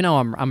know, even though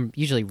I'm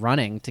usually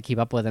running to keep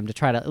up with him to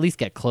try to at least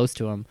get close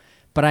to him,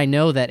 but I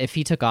know that if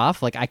he took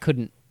off, like I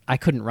couldn't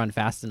run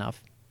fast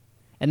enough.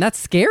 And that's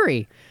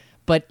scary.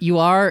 But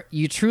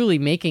you truly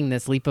making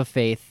this leap of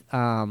faith.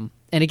 And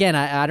again,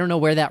 I don't know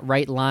where that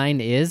right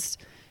line is,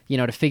 you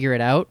know, to figure it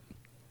out.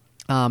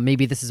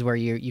 Maybe this is where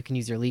you can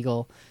use your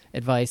legal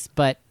advice,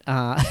 but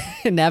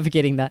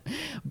navigating that.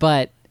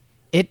 But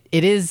it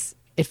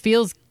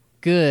feels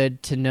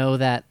good to know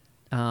that,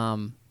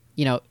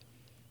 you know,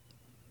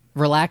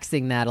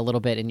 relaxing that a little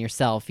bit in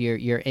yourself.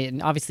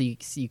 And obviously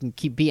you can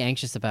be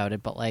anxious about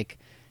it, but like,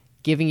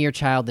 giving your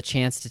child the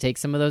chance to take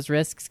some of those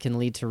risks can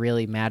lead to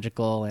really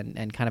magical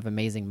and kind of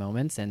amazing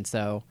moments. And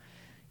so,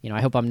 you know, I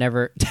hope I'm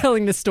never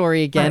telling this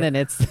story again, and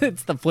it's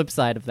the flip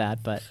side of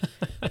that. But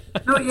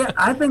no, yeah,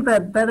 I think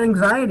that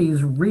anxiety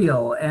is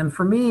real. And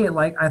for me,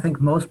 like I think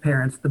most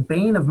parents, the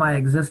bane of my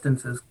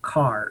existence is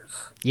cars.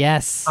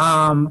 Yes.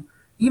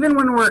 Even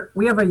when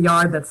we have a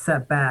yard that's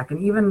set back,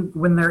 and even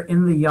when they're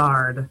in the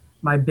yard,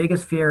 my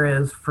biggest fear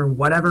is, for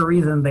whatever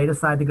reason, they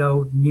decide to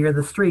go near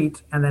the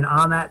street, and then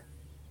on that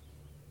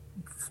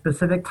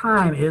specific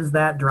time is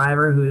that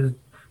driver who's,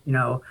 you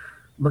know,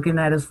 looking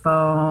at his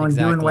phone,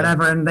 doing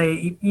whatever, and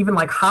they even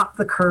like hop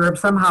the curb,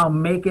 somehow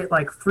make it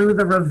like through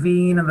the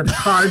ravine, and the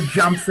car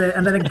jumps it,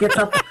 and then it gets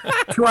up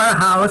to our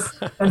house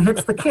and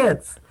hits the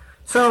kids.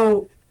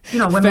 So, you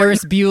know, when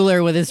Ferris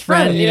Bueller with his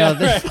friend, right, you know,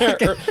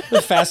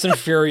 the Fast and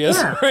Furious.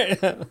 Yeah. Right.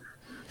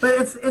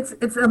 But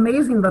it's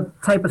amazing, the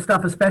type of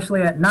stuff,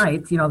 especially at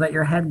night, you know, that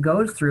your head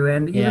goes through.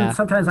 And even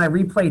sometimes I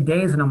replay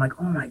days and I'm like,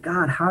 oh my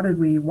God,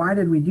 why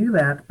did we do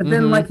that? But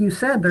then, like you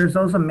said, there's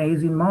those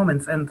amazing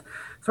moments. And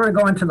sort of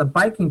going to the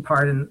biking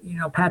part, and, you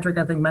know, Patrick,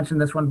 I think,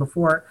 mentioned this one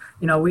before,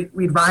 you know,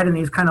 we'd ride in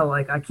these kind of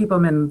like, I keep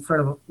them in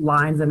sort of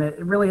lines, and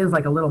it really is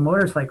like a little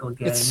motorcycle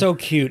game. It's so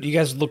cute. You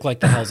guys look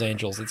like the Hells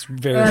Angels. It's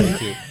very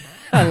cute.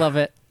 I love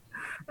it.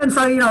 And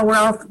so, you know,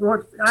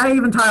 I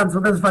even taught, so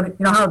this is funny,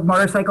 you know how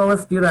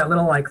motorcyclists do that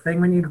little like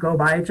thing when you go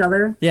by each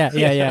other? Yeah.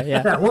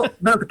 Well,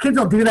 the kids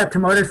will do that to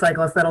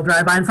motorcyclists that'll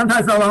drive by, and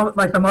sometimes they'll,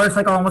 like, the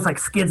motorcycle almost like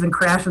skids and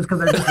crashes because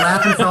they're just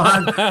laughing so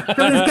hard.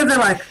 Because these kids are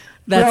like,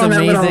 that's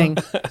amazing.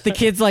 The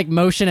kids like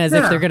motion as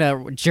if they're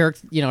gonna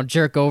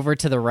jerk over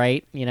to the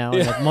right, you know,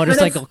 and the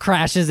motorcycle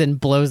crashes and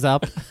blows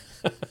up.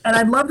 And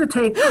I'd love to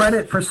take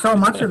credit for so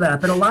much of that,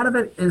 but a lot of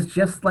it is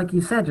just, like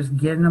you said, just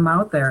getting them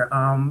out there.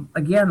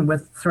 Again,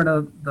 with sort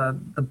of the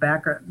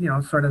background, you know,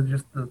 sort of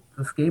just the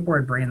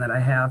skateboard brain that I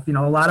have, you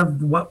know, a lot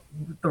of what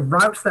the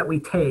routes that we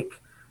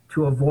take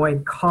to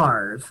avoid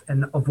cars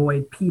and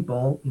avoid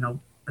people, you know,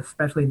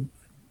 especially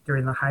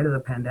during the height of the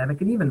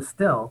pandemic and even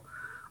still.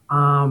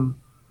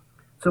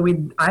 So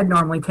I'd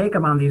normally take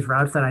them on these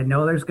routes that I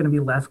know there's going to be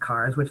less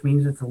cars, which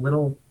means it's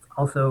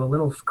also a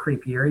little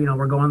creepier. You know,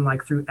 we're going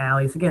like through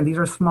alleys. Again, these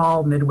are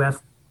small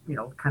Midwest, you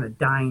know, kind of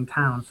dying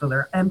towns, so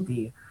they're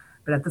empty.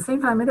 But at the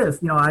same time, it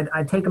is, you know,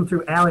 I'd take them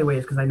through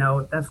alleyways because I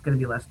know that's going to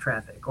be less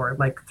traffic, or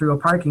like through a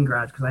parking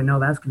garage because I know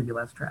that's going to be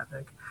less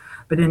traffic.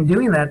 But in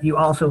doing that, you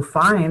also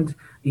find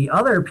the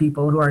other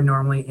people who are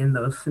normally in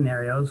those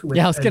scenarios.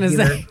 I was going to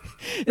say,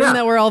 isn't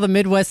that where all the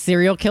Midwest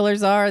serial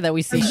killers are that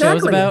we see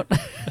shows about?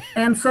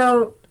 And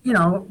so, you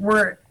know,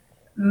 we're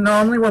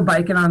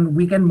biking on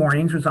weekend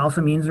mornings, which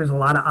also means there's a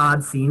lot of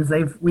odd scenes.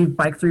 We've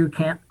biked through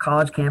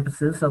college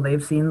campuses, so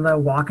they've seen the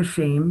walk of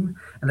shame,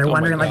 and they're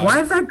wondering, like, why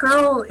is that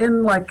girl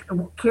in like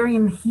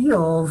carrying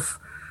heels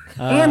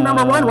And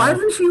number one, why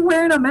isn't she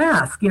wearing a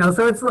mask?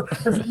 So it's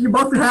you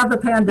both have the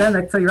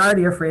pandemic, so you're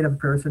already afraid of the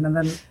person, and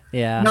then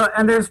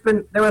and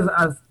there was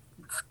a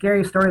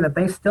scary story that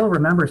they still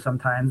remember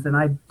sometimes, and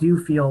I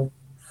do feel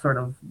sort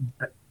of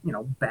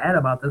bad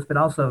about this, but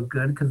also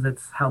good because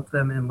it's helped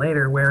them in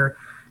later. Where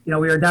we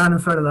were down in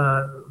sort of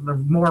the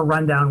more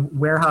rundown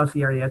warehouse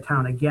area of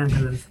town again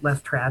because there's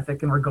less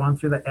traffic, and we're going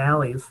through the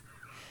alleys,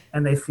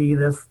 and they see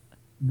this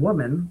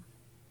woman.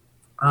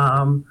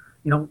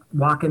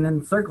 Walking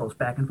in circles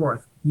back and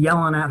forth,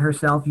 yelling at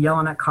herself,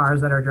 yelling at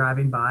cars that are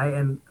driving by.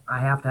 And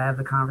I have to have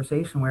the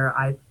conversation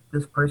where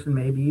this person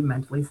may be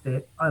mentally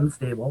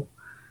unstable.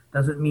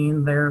 Doesn't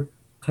mean they're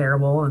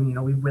terrible.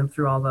 And, we went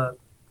through all the,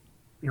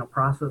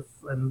 process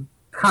and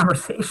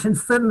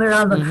conversations sitting there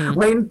on the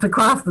waiting to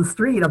cross the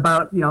street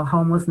about,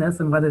 homelessness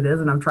and what it is.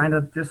 And I'm trying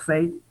to just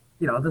say,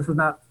 this is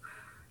not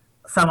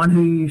someone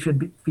who you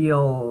should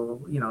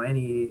feel,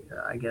 any,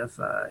 I guess,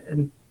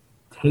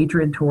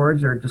 hatred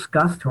towards or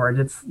disgust towards.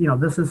 It's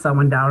this is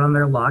someone down on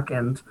their luck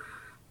and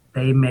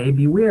they may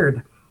be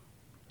weird.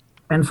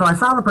 And so I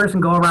saw the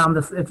person go around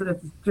this. It's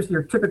just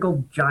your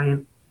typical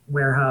giant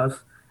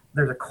warehouse.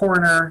 There's a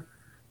corner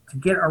to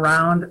get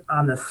around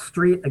on the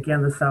street.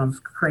 Again, this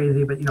sounds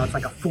crazy, but it's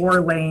like a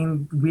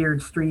 4-lane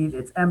weird street.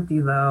 It's empty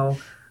though,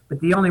 but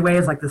the only way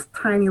is like this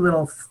tiny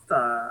little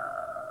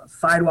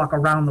sidewalk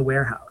around the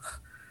warehouse.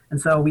 And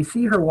so we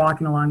see her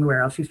walking along the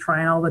warehouse. She's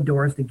trying all the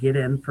doors to get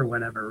in for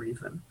whatever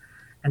reason.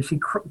 And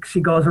she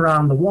goes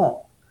around the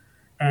wall,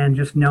 and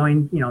just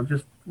knowing,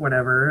 just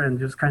whatever, and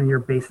just kind of your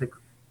basic,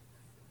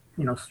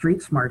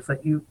 street smarts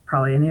that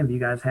probably any of you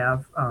guys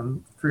have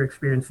through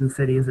experience in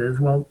cities is,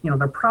 well,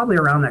 they're probably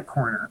around that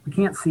corner. We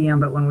can't see them,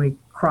 but when we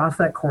cross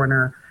that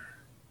corner,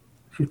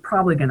 she's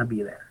probably going to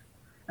be there.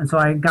 And so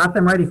I got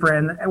them ready for it.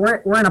 And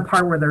we're in a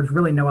part where there's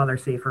really no other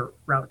safer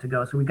route to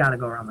go, so we got to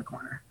go around the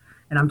corner.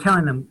 And I'm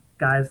telling them,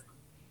 guys,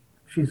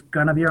 she's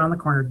going to be around the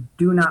corner.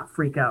 Do not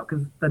freak out.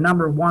 Because the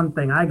number one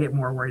thing I get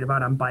more worried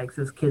about on bikes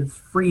is kids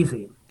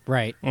freezing.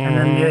 Right. And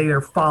then they either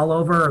fall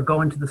over or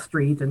go into the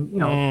street. And,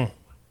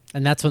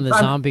 And that's when the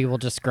zombie will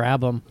just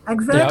grab them.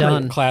 Exactly.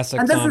 Done. Classic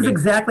And this zombie. is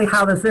exactly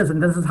how this is.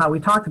 And this is how we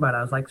talked about it.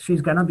 I was like,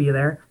 she's going to be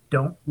there.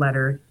 Don't let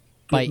her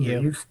bite near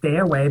you. You stay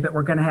away, but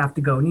we're going to have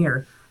to go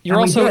near. You're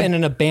also in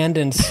an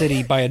abandoned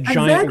city by a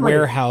giant Exactly.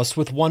 warehouse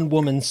with one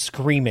woman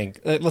screaming.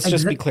 Let's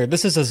just be clear.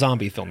 This is a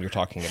zombie film you're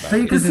talking about. So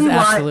you can This see is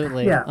why,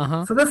 absolutely- yeah.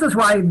 uh-huh. So this is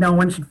why no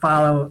one should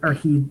follow or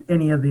heed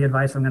any of the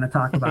advice I'm going to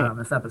talk about on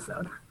this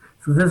episode.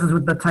 So this is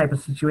what the type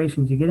of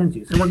situations you get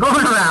into. So we're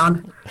going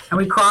around, and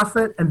we cross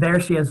it, and there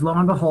she is. Lo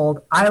and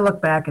behold, I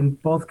look back, and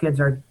both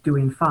kids are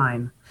doing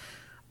fine.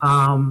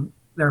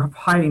 They're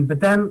hiding, but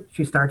then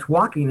she starts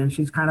walking, and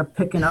she's kind of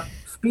picking up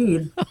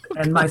speed.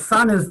 And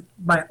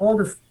my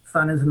oldest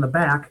son is in the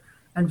back,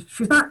 and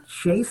she's not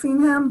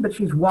chasing him, but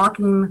she's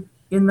walking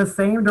in the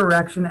same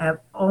direction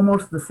at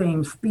almost the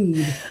same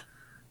speed,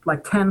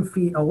 like 10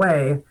 feet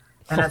away.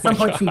 And at some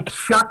point, she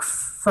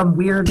chucks some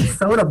weird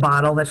soda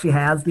bottle that she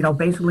has,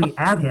 basically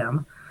at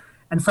him.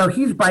 And so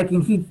he's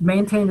biking. He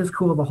maintained his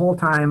cool the whole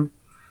time.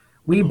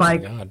 We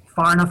bike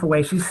far enough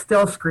away. She's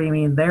still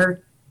screaming.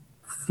 They're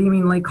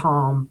seemingly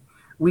calm.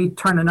 We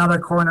turn another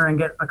corner and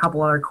get a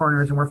couple other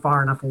corners, and we're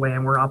far enough away,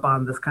 and we're up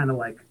on this kind of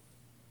like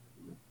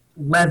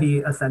levee,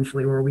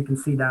 essentially, where we can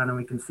see down and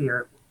we can see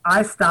her.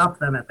 I stopped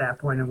them at that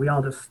point, and we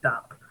all just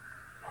stop.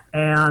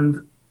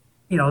 And,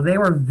 they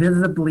were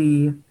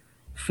visibly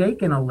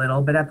shaken a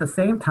little, but at the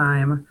same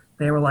time,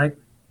 they were like,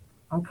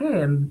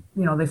 okay. And,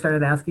 they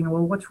started asking,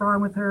 well, what's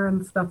wrong with her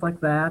and stuff like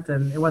that.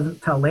 And it wasn't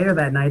until later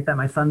that night that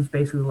my son's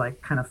basically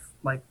like, kind of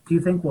like, do you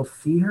think we'll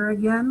see her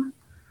again,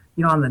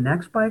 on the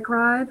next bike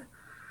ride?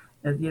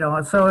 And,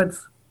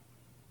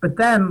 but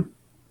then,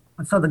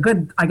 so the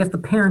good, I guess the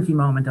parenting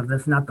moment of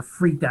this, not the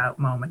freaked out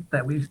moment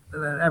that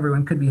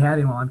everyone could be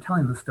having while I'm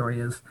telling the story,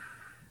 is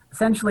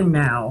essentially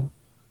now,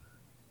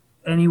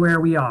 anywhere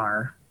we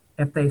are,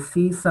 if they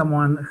see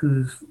someone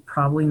who's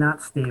probably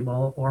not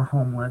stable or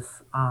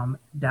homeless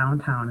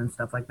downtown and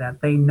stuff like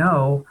that, they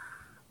know,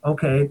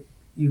 okay,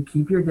 you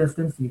keep your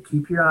distance, you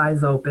keep your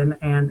eyes open,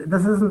 and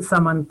this isn't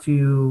someone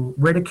to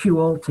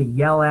ridicule, to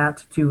yell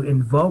at, to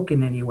invoke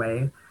in any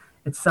way.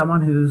 It's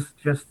someone who's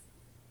just,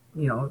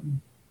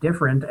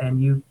 different,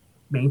 and you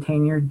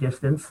maintain your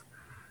distance.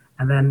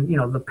 And then,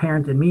 the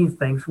parent in me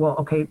thinks, well,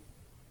 okay,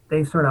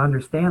 they sort of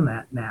understand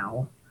that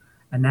now.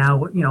 And now,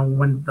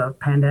 when the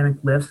pandemic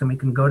lifts and we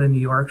can go to New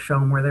York, show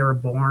them where they were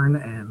born,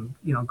 and,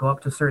 go up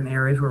to certain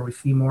areas where we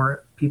see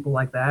more people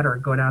like that, or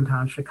go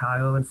downtown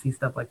Chicago and see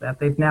stuff like that.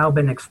 They've now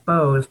been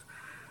exposed.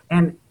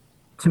 And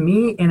to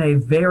me, in a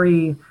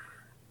very,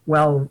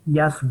 well,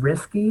 yes,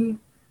 risky,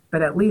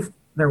 but at least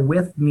they're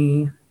with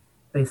me.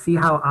 They see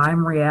how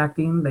I'm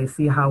reacting. They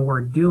see how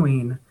we're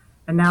doing.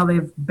 And now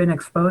they've been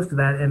exposed to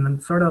that in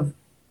sort of,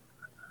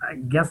 I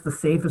guess, the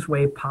safest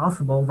way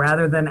possible,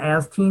 rather than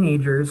as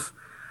teenagers,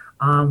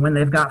 when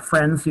they've got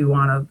friends who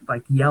want to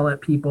like yell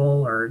at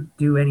people or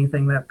do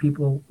anything that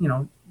people,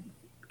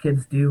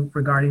 kids do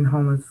regarding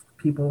homeless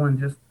people, and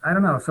just, I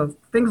don't know. So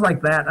things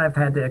like that I've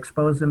had to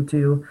expose them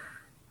to.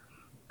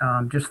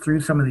 just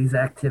through some of these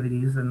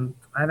activities. And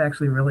I've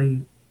actually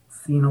really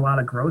seen a lot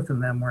of growth in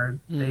them where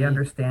they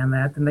understand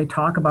that and they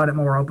talk about it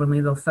more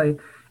openly. They'll say,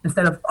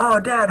 instead of, oh,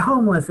 dad,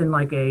 homeless, in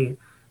like a,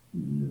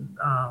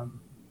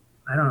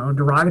 I don't know,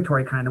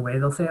 derogatory kind of way,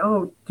 they'll say,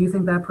 oh, do you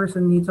think that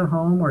person needs a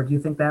home? Or do you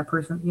think that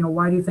person,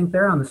 why do you think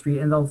they're on the street?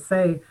 And they'll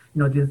say,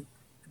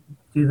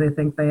 do they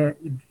think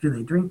do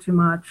they drink too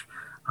much?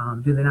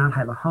 Do they not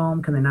have a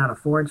home? Can they not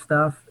afford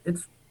stuff?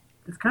 It's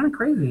kind of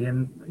crazy.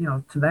 And,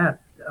 to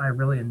that, I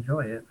really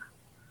enjoy it.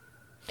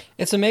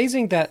 It's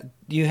amazing that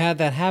you had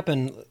that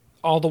happen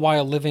all the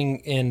while living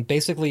in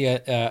basically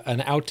an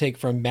outtake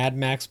from Mad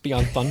Max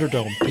Beyond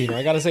Thunderdome, Peter.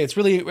 I got to say, it's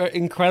really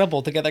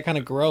incredible to get that kind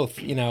of growth,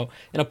 in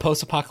a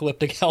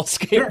post-apocalyptic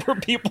hellscape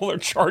where people are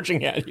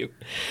charging at you.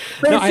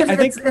 But I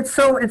think it's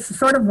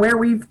sort of where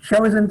we've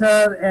chosen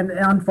to, and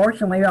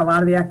unfortunately, a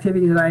lot of the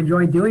activities that I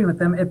enjoy doing with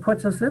them, it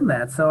puts us in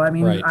that. So, I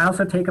mean, right. I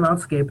also take them out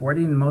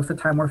skateboarding, and most of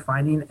the time we're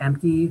finding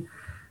empty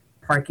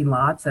parking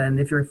lots, and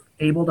if you're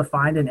able to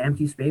find an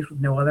empty space with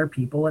no other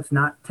people, it's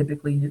not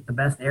typically the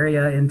best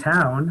area in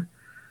town.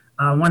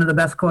 One of the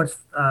best quotes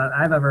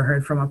I've ever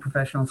heard from a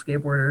professional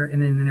skateboarder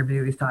in an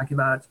interview, he's talking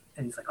about,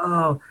 and he's like,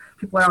 oh,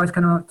 people are always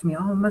coming up to me,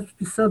 oh, it must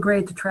be so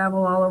great to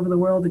travel all over the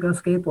world to go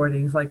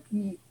skateboarding. He's like,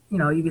 you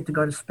get to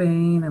go to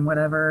Spain and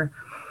whatever.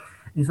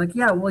 And he's like,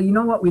 yeah, well, you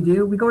know what we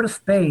do? We go to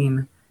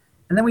Spain,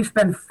 and then we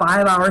spend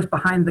 5 hours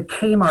behind the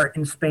Kmart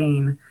in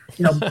Spain,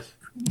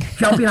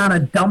 jumping on a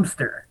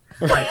dumpster.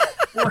 Like,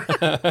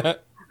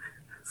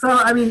 so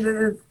I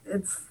mean,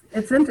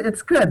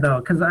 it's good though,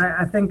 because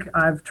I think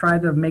I've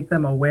tried to make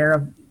them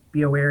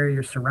be aware of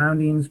your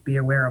surroundings, be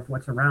aware of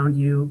what's around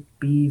you,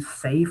 be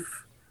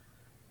safe.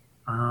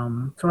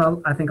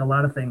 So I think a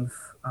lot of things.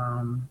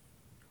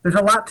 There's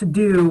a lot to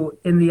do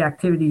in the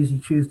activities you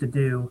choose to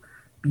do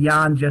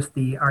beyond just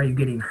are you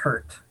getting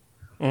hurt?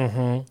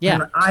 Mm-hmm. Yeah.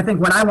 And I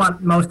think what I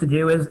want most to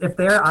do is if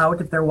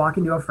they're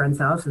walking to a friend's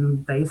house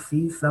and they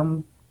see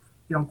some,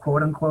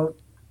 quote unquote,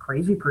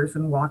 crazy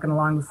person walking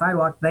along the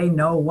sidewalk, they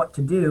know what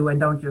to do and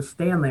don't just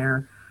stand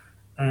there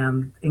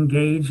and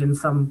engage in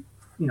some,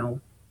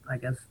 I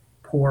guess,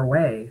 poor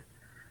way.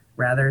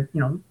 Rather,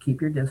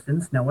 keep your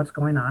distance, know what's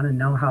going on, and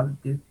know how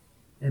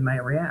it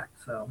might react.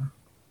 So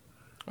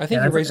I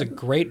think you raise a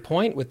great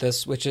point with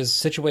this, which is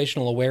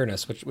situational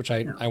awareness, which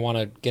I want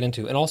to get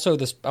into. And also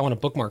I want to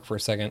bookmark for a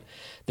second,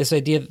 this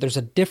idea that there's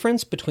a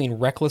difference between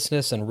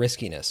recklessness and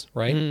riskiness,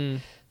 right? Mm.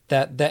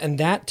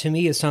 That to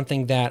me is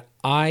something that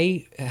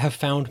I have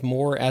found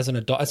more as an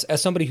adult, as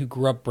somebody who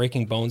grew up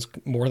breaking bones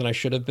more than I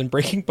should have been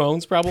breaking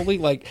bones, probably.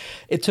 Like,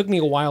 it took me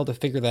a while to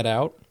figure that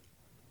out.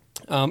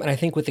 And I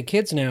think with the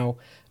kids now,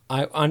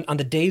 on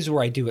the days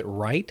where I do it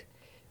right,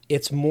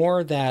 it's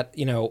more that,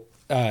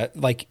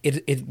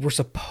 we're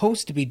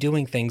supposed to be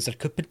doing things that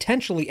could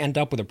potentially end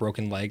up with a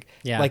broken leg.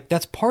 Yeah. Like,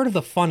 that's part of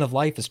the fun of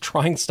life, is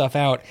trying stuff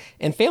out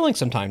and failing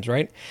sometimes,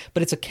 right?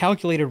 But it's a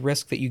calculated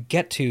risk that you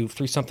get to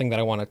through something that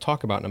I want to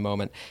talk about in a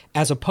moment,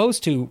 as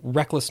opposed to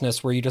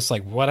recklessness where you just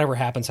like, whatever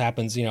happens,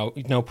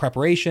 no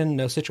preparation,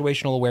 no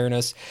situational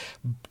awareness,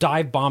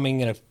 dive bombing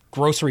in a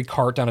grocery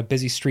cart down a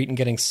busy street and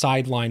getting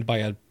sidelined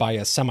by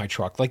a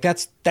semi-truck. Like,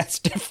 that's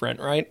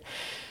different, right?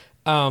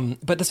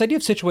 But this idea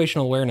of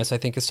situational awareness, I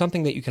think, is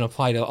something that you can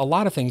apply to a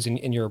lot of things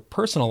in your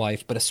personal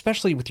life, but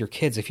especially with your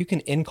kids. If you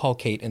can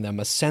inculcate in them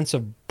a sense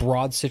of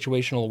broad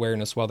situational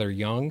awareness while they're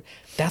young,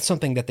 that's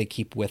something that they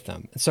keep with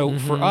them. And so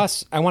for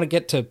us, I want to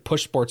get to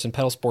push sports and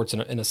pedal sports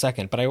in a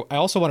second, but I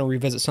also want to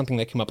revisit something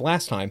that came up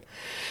last time,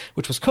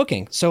 which was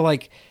cooking. So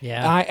right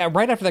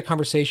after that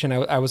conversation,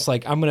 I was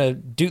like,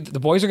 the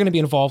boys are going to be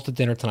involved at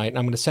dinner tonight, and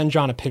I'm going to send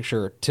John a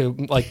picture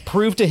to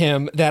prove to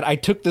him that I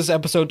took this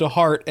episode to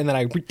heart and that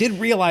I did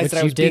realize that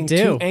I was being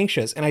too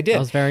anxious, and I did. I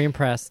was very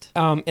impressed.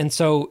 And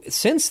so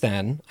since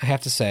then, I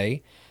have to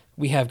say,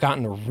 we have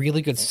gotten a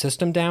really good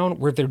system down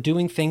where they're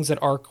doing things that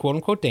are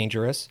quote-unquote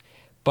dangerous,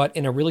 but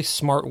in a really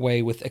smart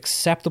way with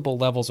acceptable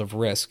levels of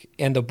risk.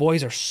 And the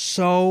boys are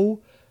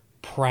so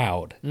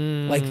proud.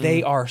 Like,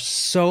 they are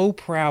so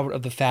proud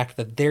of the fact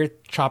that they're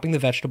chopping the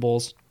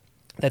vegetables,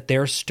 that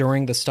they're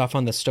stirring the stuff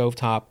on the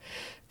stovetop,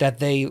 that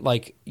they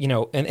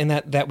and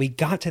that we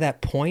got to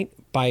that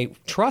point by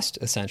trust,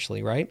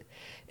 essentially, right?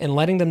 And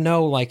letting them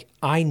know,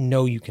 I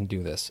know you can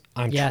do this.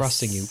 I'm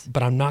trusting you,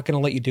 but I'm not going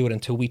to let you do it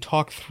until we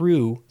talk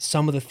through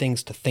some of the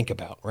things to think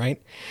about,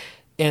 right?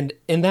 And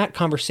in that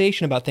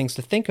conversation about things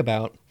to think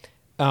about,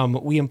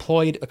 we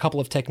employed a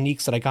couple of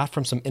techniques that I got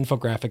from some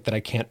infographic that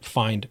I can't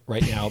find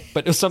right now,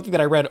 but it was something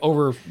that I read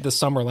over the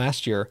summer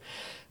last year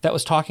that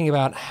was talking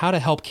about how to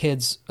help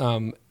kids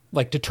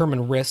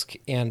determine risk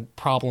and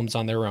problems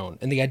on their own.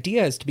 And the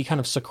idea is to be kind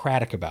of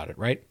Socratic about it,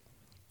 right?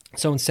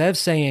 So instead of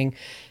saying,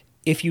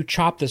 if you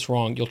chop this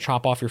wrong, you'll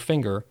chop off your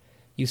finger,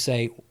 you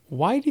say,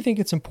 why do you think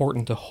it's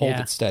important to hold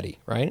it steady,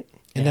 right?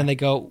 And then they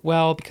go,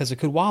 well, because it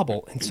could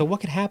wobble. And so what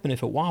could happen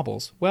if it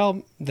wobbles?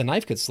 Well, the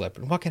knife could slip.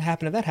 And what could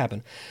happen if that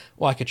happened?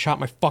 Well, I could chop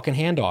my fucking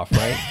hand off,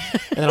 right?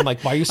 And then I'm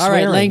like, why are you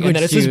swearing? All right, language, and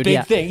then it's this dude,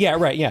 big thing. Yeah,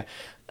 right, yeah.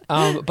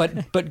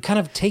 But kind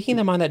of taking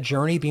them on that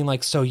journey, being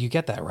like, so you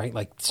get that, right?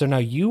 Like, so now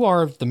you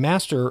are the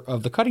master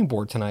of the cutting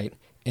board tonight,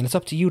 And it's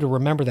up to you to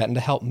remember that and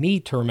to help me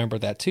to remember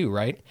that too,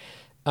 right?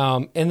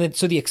 And then,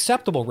 so the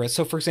acceptable risk.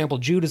 So for example,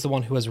 Jude is the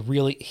one who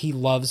he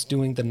loves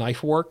doing the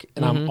knife work,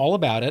 and I'm all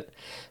about it.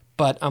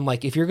 But I'm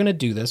like, if you're going to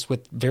do this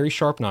with very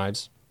sharp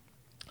knives,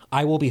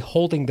 I will be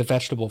holding the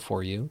vegetable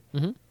for you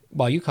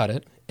while you cut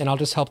it. And I'll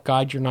just help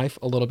guide your knife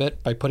a little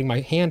bit by putting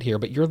my hand here.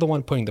 But you're the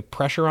one putting the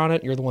pressure on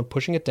it. You're the one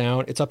pushing it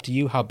down. It's up to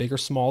you how big or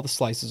small the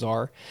slices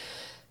are.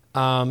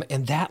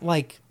 And that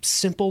like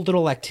simple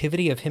little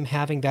activity of him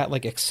having that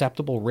like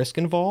acceptable risk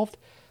involved,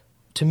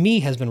 to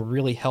me, has been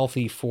really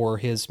healthy for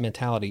his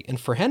mentality. And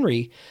for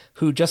Henry,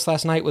 who just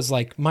last night was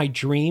like, my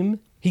dream,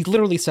 he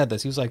literally said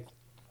this. He was like,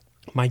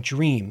 my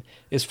dream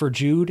is for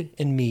Jude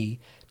and me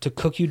to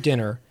cook you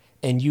dinner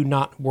and you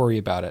not worry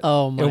about it.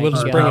 Oh my And we'll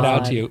just God. bring it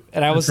out to you.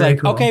 And I was That's very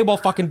like, cool. okay, well,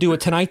 fucking do it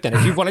tonight then.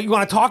 If you want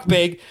to talk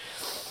big.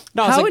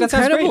 No, I was How like, that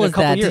sounds great incredible in a is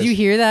couple that? years. Did you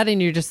hear that? And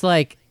you're just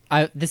like,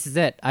 this is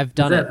it. I've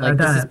done That's it. it. Like, I've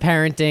this done is it.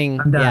 parenting.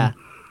 I'm done. Yeah.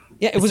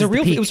 Yeah, it This was is a the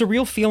real peak. it was a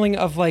real feeling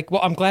of like,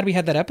 well, I'm glad we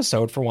had that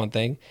episode for one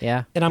thing.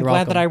 Yeah, And I'm you're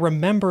glad that welcome. I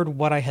remembered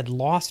what I had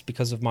lost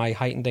because of my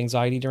heightened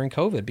anxiety during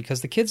COVID, because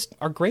the kids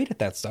are great at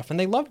that stuff and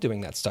they love doing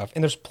that stuff.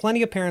 And there's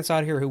plenty of parents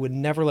out here who would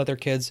never let their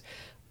kids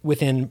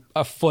within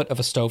a foot of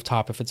a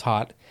stovetop if it's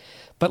hot.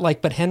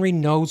 But Henry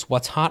knows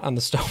what's hot on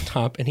the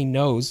stovetop, and he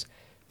knows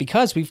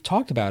because we've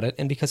talked about it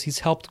and because he's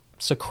helped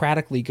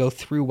Socratically go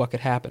through what could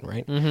happen,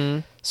 right?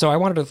 Mm-hmm. So I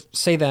wanted to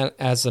say that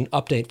as an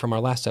update from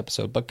our last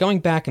episode. But going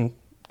back and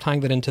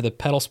tying that into the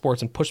pedal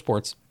sports and push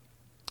sports,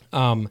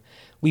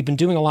 we've been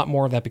doing a lot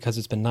more of that because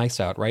it's been nice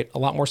out, right? A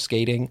lot more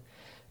skating,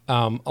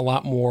 a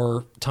lot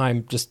more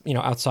time just,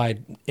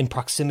 outside in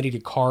proximity to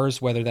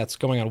cars, whether that's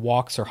going on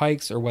walks or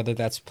hikes, or whether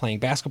that's playing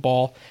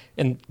basketball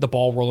and the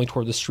ball rolling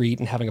toward the street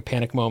and having a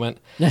panic moment,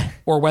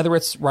 or whether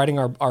it's riding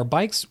our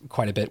bikes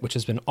quite a bit, which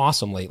has been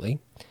awesome lately.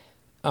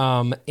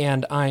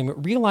 And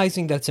I'm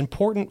realizing that it's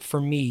important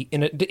for me,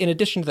 in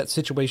addition to that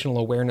situational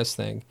awareness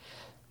thing,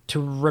 to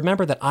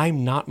remember that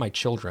I'm not my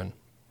children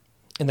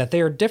and that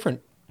they are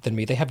different than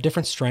me. They have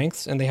different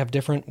strengths and they have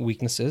different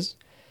weaknesses.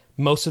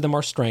 Most of them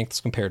are strengths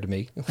compared to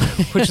me,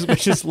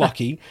 which is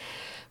lucky.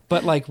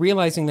 But like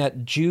realizing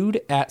that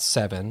Jude at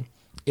 7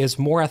 is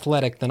more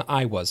athletic than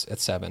I was at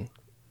 7,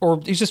 or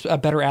he's just a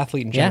better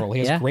athlete in general.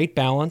 He has great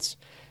balance.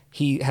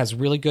 He has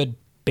really good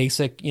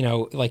basic,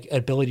 like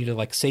ability to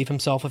like save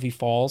himself if he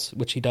falls,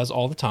 which he does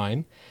all the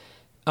time.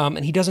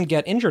 And he doesn't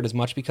get injured as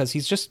much because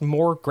he's just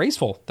more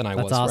graceful than I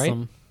was, awesome.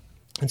 right?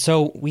 And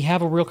so we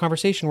have a real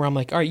conversation where I'm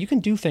like, all right, you can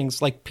do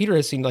things like Peter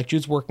has seen, like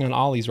Jude's working on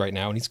ollies right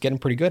now and he's getting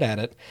pretty good at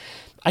it.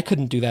 I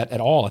couldn't do that at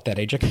all at that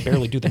age. I can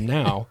barely do them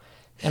now.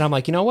 And I'm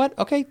like, you know what?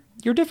 Okay,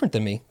 you're different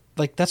than me.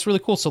 Like, that's really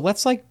cool. So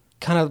let's like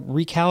kind of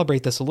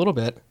recalibrate this a little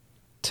bit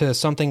to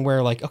something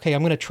where like, okay,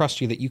 I'm going to trust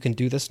you that you can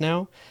do this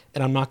now,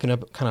 and I'm not going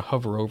to kind of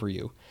hover over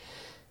you.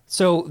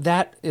 So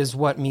that is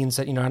what means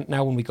that,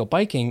 now when we go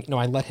biking,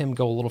 I let him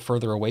go a little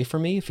further away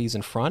from me if he's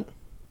in front.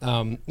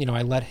 I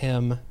let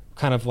him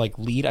kind of like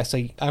lead. I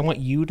say, I want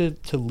you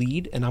to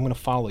lead, and I'm going to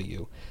follow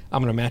you.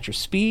 I'm going to match your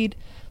speed.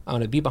 I'm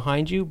going to be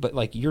behind you, but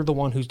like you're the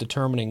one who's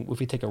determining if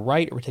we take a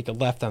right or we take a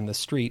left on this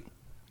street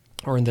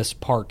or in this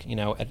park,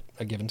 at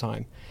a given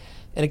time.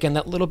 And again,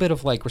 that little bit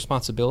of like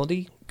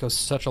responsibility goes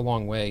such a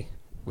long way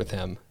with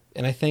him.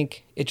 And I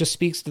think it just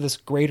speaks to this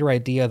greater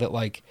idea that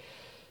like,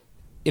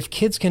 if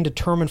kids can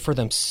determine for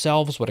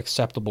themselves what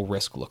acceptable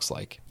risk looks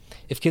like,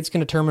 if kids can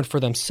determine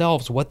for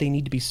themselves what they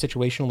need to be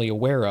situationally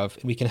aware of,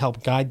 and we can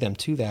help guide them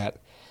to that,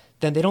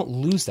 then they don't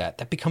lose that.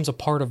 That becomes a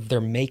part of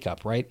their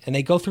makeup, right? And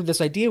they go through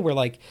this idea where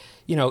like,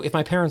 if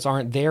my parents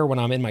aren't there when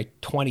I'm in my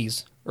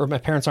 20s, or my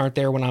parents aren't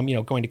there when I'm,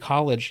 going to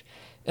college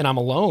and I'm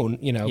alone,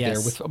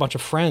 there with a bunch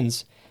of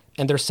friends,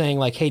 and they're saying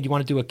like, hey, do you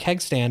want to do a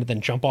keg stand and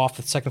then jump off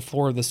the second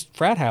floor of this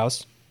frat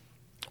house?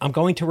 I'm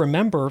going to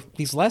remember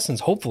these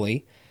lessons,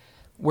 hopefully,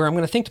 where I'm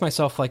going to think to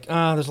myself like,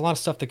 there's a lot of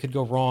stuff that could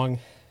go wrong.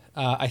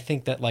 I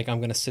think that like I'm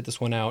going to sit this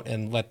one out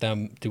and let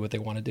them do what they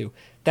want to do.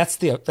 That's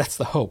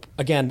the hope.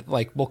 Again,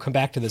 like we'll come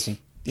back to this in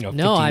 15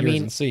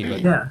 years and see.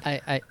 But Yeah.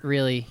 I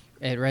really,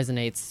 it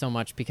resonates so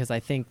much because I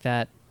think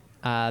that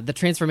the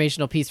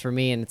transformational piece for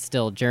me, and it's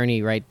still a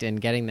journey, right, in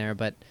getting there,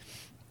 but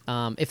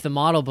if the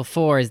model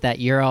before is that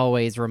you're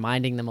always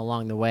reminding them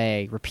along the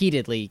way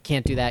repeatedly,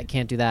 can't do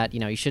that,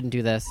 you shouldn't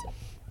do this,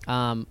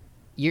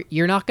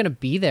 you're not going to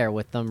be there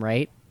with them,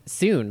 right?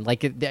 Soon.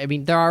 Like, I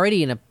mean, they're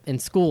already in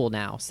school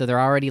now, so they're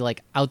already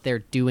like out there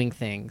doing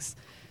things,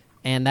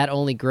 and that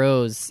only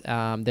grows.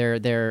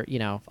 Their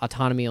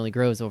autonomy only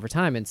grows over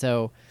time, and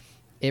so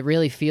it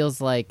really feels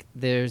like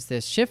there's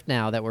this shift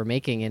now that we're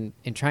making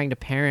in trying to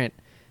parent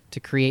to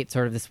create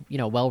sort of this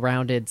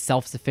well-rounded,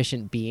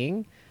 self-sufficient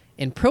being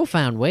in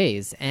profound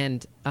ways.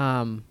 And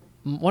one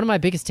of my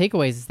biggest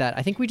takeaways is that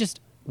I think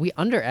we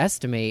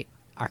underestimate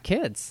our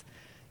kids.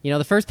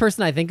 The first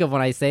person I think of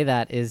when I say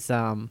that is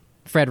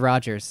Fred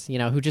Rogers,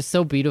 who just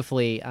so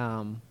beautifully,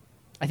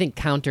 I think,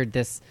 countered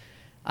this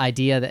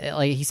idea that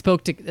like he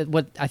spoke to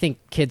what I think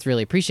kids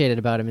really appreciated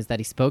about him is that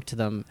he spoke to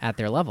them at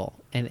their level,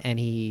 and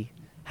he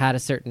had a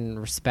certain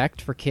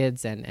respect for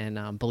kids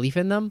and belief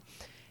in them.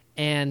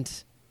 And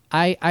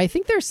I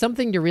think there's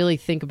something to really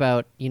think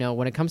about,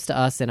 when it comes to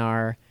us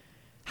and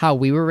how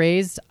we were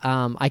raised.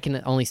 I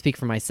can only speak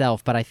for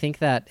myself, but I think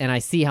that, and I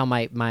see how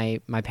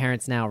my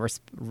parents now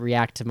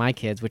react to my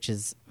kids, which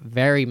is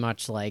very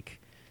much like,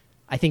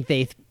 I think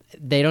they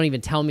don't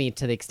even tell me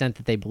to the extent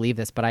that they believe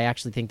this, but I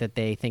actually think that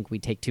they think we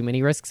take too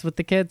many risks with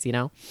the kids,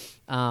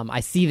 I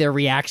see their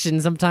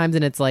reaction sometimes,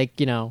 and it's like,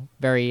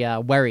 very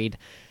worried.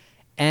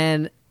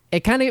 And it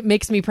kind of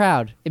makes me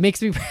proud. It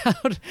makes me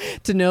proud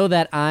to know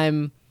that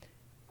I'm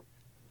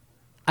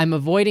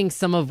avoiding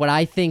some of what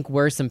I think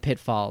were some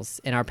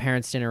pitfalls in our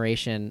parents'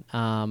 generation.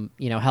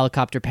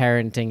 Helicopter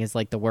parenting is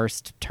like the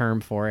worst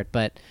term for it,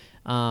 but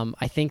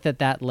I think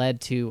that led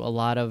to a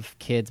lot of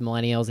kids,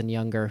 millennials and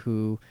younger,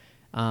 who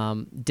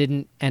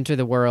didn't enter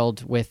the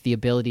world with the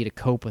ability to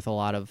cope with a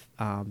lot of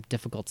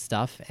difficult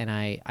stuff. And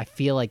I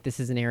feel like this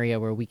is an area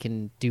where we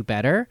can do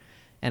better.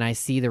 And I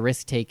see the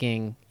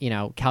risk-taking,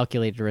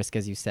 calculated risk,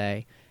 as you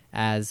say,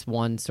 as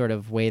one sort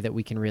of way that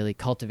we can really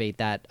cultivate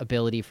that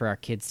ability for our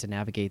kids to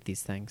navigate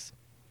these things.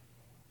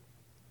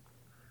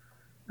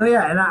 Oh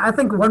yeah, and I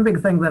think one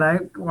big thing that I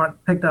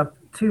picked up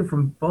too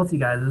from both you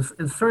guys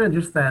is sort of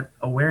just that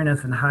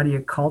awareness and how do you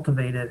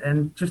cultivate it,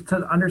 and just to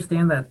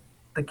understand that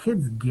the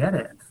kids get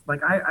it.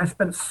 Like I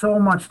spent so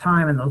much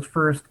time in those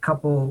first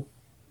couple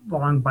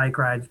long bike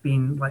rides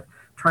being like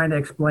trying to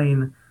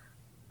explain,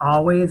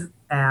 always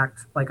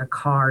act like a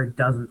car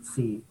doesn't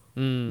see.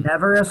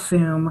 Never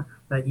assume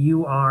that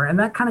you are, and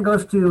that kind of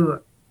goes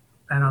to,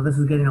 I know this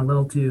is getting a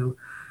little too,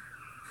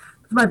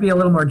 this might be a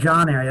little more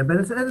John area, but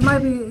it might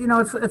be,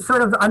 it's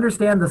sort of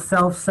understand the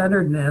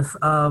self-centeredness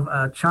of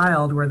a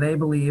child where they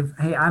believe,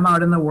 hey, I'm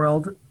out in the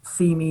world,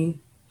 see me,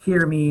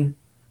 hear me,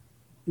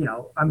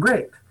 I'm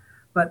great.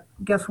 But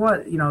guess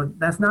what?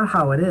 That's not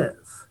how it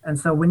is. And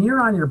so when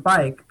you're on your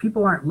bike,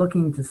 people aren't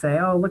looking to say,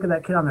 oh, look at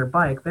that kid on their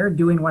bike. They're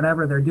doing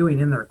whatever they're doing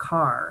in their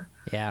car.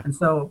 Yeah. And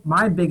so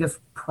my biggest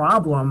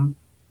problem,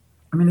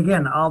 I mean,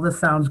 again, all this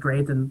sounds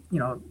great. And,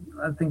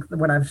 I think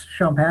what I've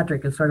shown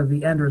Patrick is sort of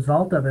the end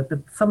result of it.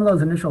 But some of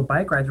those initial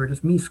bike rides were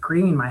just me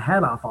screaming my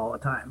head off all the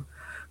time.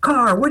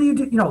 Car, what do you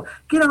do?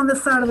 Get on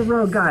this side of the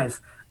road,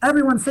 guys.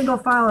 Everyone single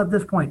file at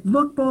this point.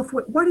 Look both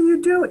ways. What are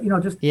you doing?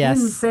 Just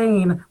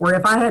insane. Where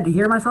if I had to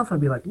hear myself, I'd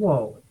be like,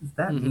 whoa, is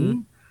that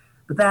me?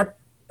 But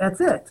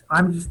that's it.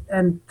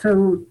 And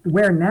to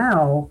where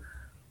now,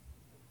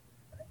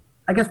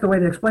 I guess the way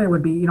to explain it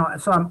would be,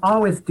 so I'm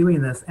always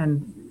doing this,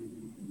 and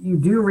you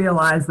do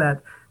realize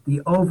that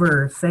the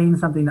over saying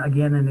something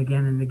again and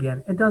again and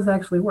again, it does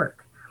actually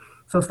work.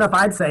 So stuff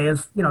I'd say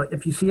is,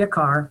 if you see a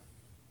car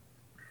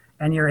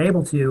and you're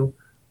able to,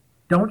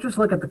 don't just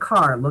look at the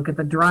car, look at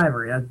the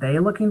driver. Are they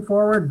looking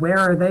forward? Where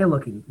are they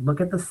looking?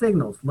 Look at the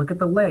signals, look at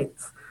the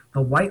lights.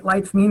 The white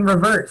lights mean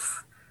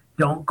reverse.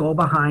 Don't go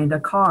behind a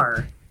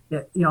car.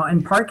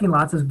 In parking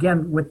lots, is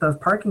again, with the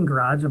parking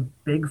garage, a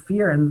big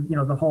fear, and,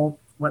 the whole,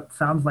 what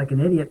sounds like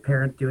an idiot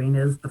parent doing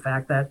is the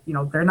fact that,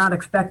 they're not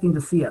expecting to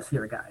see us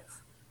here, guys.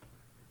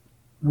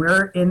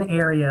 We're in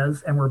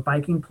areas and we're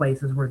biking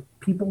places where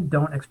people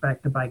don't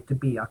expect a bike to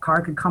be. A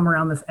car could come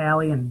around this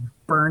alley and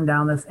burn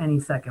down this any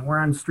second. We're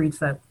on streets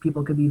that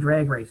people could be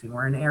drag racing.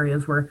 We're in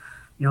areas where,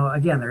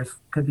 again,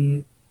 could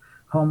be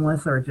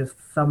homeless or just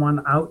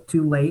someone out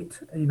too late,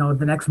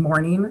 the next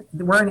morning.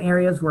 We're in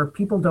areas where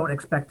people don't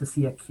expect to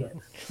see a kid.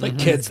 Like,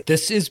 kids,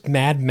 this is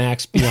Mad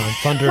Max Beyond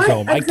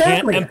Thunderdome. Right, exactly.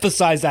 I can't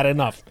emphasize that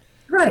enough.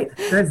 Right.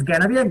 There's going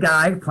to be a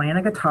guy playing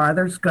a guitar.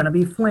 There's going to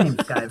be flames,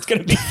 guys. It's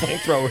going to be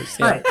flamethrowers.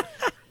 Yeah. Right.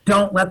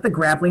 Don't let the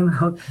grappling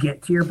hook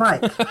get to your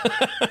bike.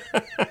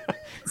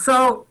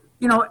 So,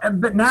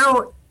 but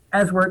now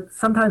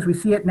sometimes we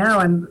see it now,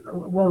 and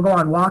we'll go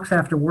on walks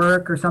after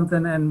work or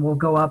something, and we'll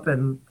go up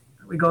and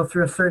we go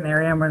through a certain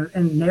area, and we're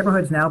in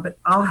neighborhoods now, but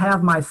I'll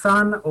have my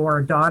son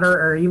or daughter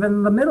or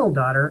even the middle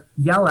daughter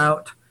yell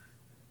out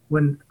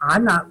when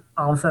I'm not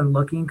all of a sudden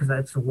looking because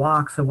it's a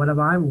walk, so what am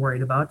I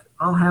worried about?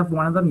 I'll have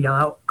one of them yell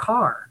out,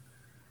 car.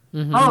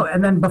 Oh,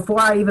 and then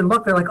before I even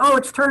look, they're like, oh,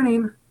 it's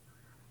turning.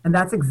 And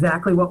that's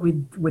exactly what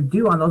we would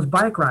do on those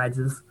bike rides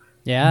is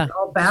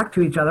go back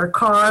to each other,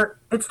 car,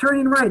 it's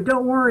turning right,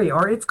 don't worry,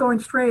 or it's going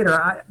straight,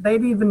 or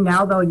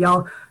they'll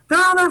yell, they're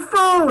on their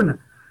phone.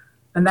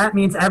 And that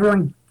means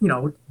everyone,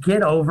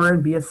 get over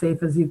and be as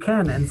safe as you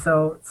can. And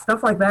so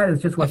stuff like that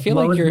is just what I feel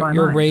like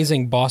you're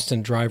raising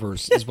Boston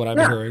drivers is what I'm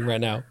hearing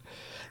right now.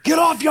 Get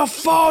off your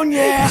phone, you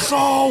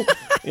asshole!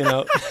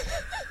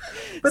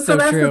 But so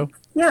that's true.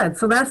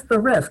 So that's the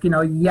risk.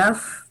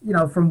 Yes,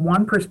 from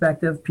one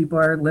perspective, people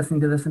are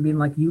listening to this and being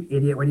like, you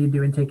idiot, what are you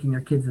doing taking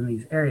your kids in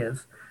these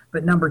areas?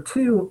 But number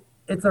two,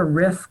 it's a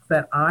risk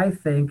that I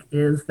think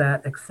is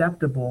that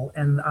acceptable,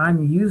 and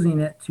I'm using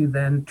it to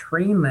then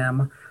train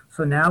them.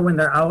 So now when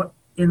they're out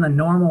in the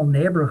normal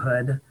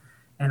neighborhood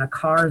and a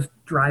car's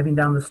driving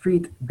down the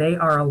street, they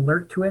are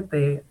alert to it.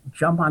 They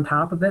jump on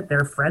top of it.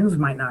 Their friends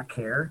might not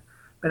care,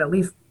 but at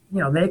least,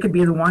 they could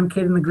be the one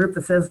kid in the group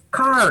that says,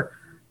 car,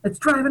 it's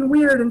driving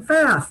weird and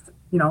fast.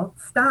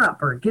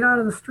 stop or get out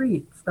of the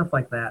street, stuff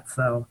like that.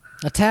 So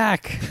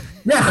Attack.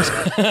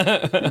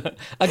 yeah,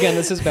 Again,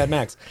 this is Mad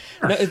Max.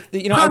 No, I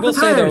Pop will the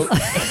say though,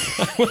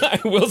 tires.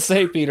 I will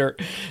say, Peter,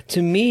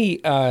 to me,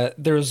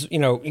 there's,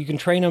 you can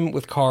train them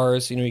with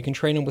cars, you can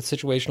train them with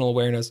situational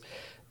awareness.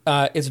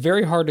 It's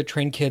very hard to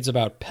train kids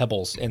about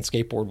pebbles and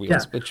skateboard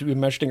wheels, which you were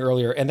mentioning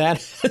earlier, and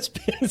that has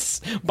been,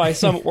 by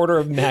some order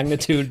of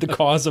magnitude, the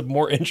cause of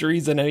more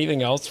injuries than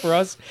anything else for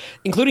us,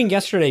 including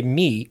yesterday.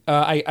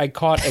 I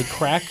caught a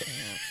crack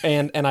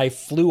and I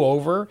flew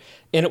over,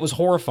 and it was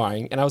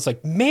horrifying. And I was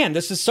like, man,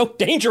 this is so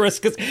dangerous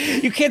because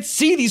you can't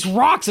see these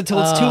rocks until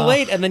it's too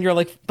late. And then you're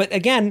like, but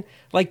again,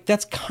 like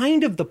that's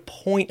kind of the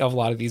point of a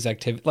lot of these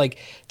activities. Like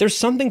there's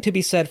something to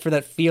be said for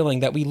that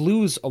feeling that we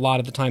lose a lot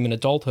of the time in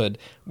adulthood,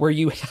 where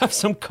you have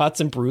some cuts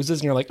and bruises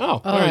and you're like,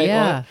 all right,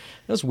 yeah, well,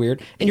 that was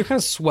weird. And you're kind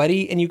of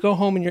sweaty, and you go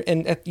home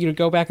and you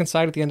go back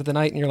inside at the end of the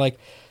night and you're like,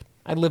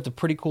 I lived a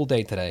pretty cool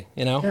day today,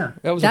 Yeah.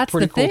 That was That's a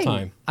pretty the cool thing.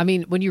 time. I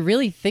mean, when you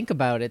really think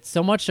about it,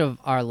 so much of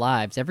our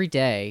lives every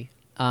day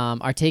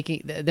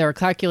there are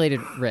calculated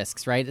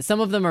risks, right? Some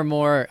of them are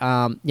more,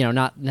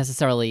 not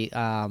necessarily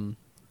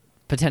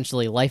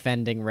potentially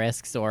life-ending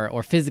risks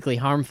or physically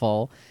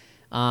harmful.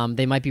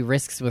 They might be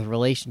risks with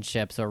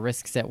relationships or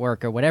risks at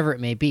work or whatever it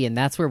may be, and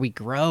that's where we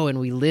grow and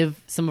we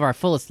live some of our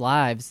fullest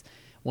lives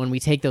when we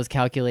take those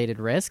calculated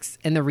risks.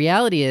 And the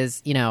reality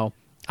is,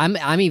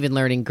 I'm even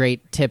learning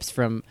great tips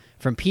from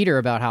Peter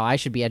about how I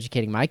should be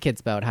educating my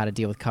kids about how to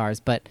deal with cars.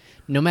 But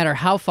no matter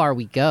how far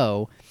we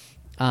go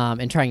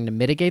in trying to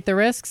mitigate the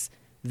risks,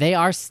 they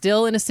are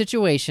still in a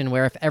situation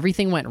where if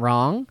everything went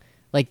wrong,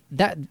 like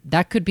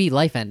that could be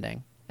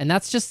life-ending. And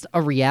that's just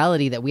a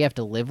reality that we have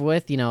to live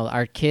with.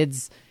 Our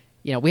kids,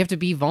 we have to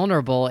be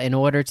vulnerable in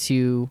order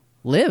to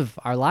live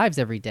our lives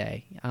every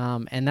day.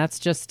 And that's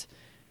just...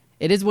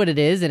 It is what it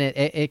is, and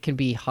it can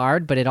be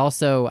hard, but it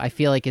also, I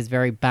feel like, is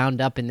very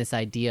bound up in this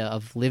idea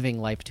of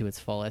living life to its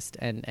fullest,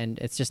 and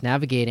it's just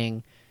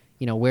navigating,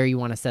 where you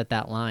want to set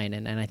that line,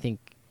 and I think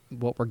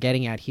what we're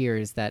getting at here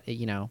is that,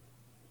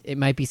 it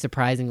might be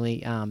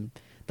surprisingly,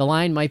 the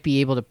line might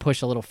be able to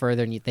push a little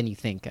further than you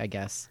think, I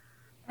guess.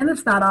 And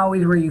it's not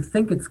always where you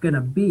think it's going to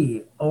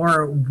be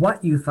or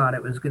what you thought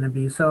it was going to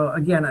be. So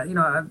again,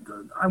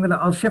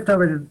 I'll shift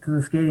over to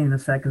the skating in a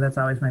sec, because that's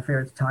always my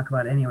favorite to talk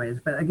about anyways.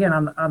 But again,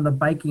 on the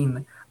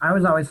biking, I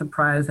was always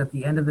surprised at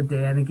the end of the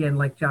day. And again,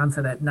 like John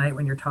said, at night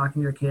when you're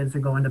talking to your kids or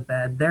going to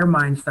bed, their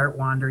minds start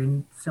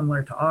wandering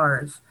similar to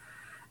ours.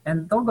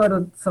 And they'll go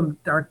to some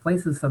dark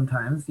places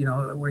sometimes,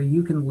 where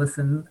you can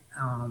listen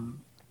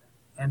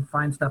and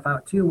find stuff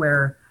out too,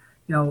 where,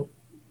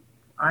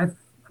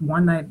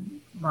 one night,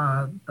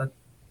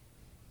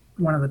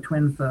 one of the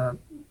twins,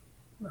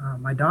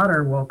 my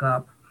daughter, woke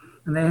up,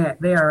 and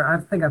they are. I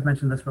think I've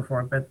mentioned this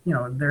before, but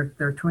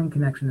their twin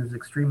connection is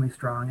extremely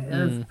strong.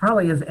 It's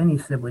probably as any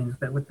siblings,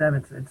 but with them,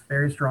 it's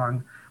very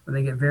strong. Where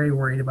they get very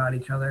worried about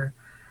each other.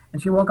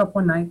 And she woke up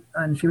one night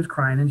and she was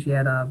crying, and she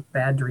had a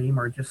bad dream,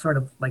 or just sort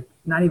of like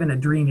not even a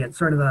dream yet,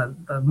 sort of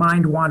the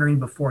mind wandering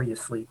before you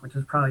sleep, which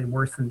is probably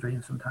worse than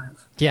dreams sometimes.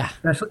 Yeah,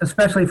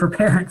 especially for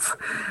parents.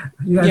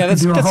 You guys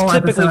that's do a whole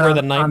typically where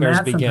the on nightmares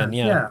that begin. sometimes.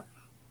 Yeah.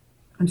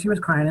 And she was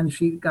crying, and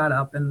she got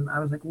up, and I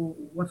was like, well,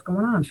 what's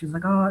going on? She's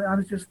like, oh,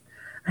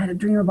 I had a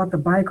dream about the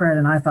bike ride,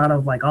 and I thought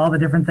of like all the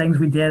different things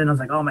we did, and I was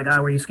like, oh my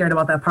God, were you scared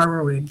about that part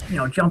where we,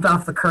 jumped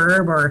off the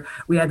curb, or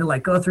we had to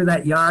like go through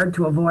that yard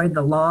to avoid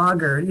the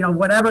log, or,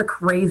 whatever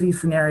crazy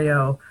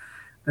scenario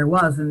there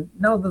was. And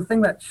no, the thing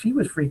that she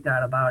was freaked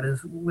out about is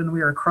when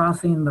we were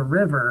crossing the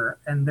river,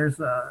 and there's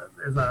a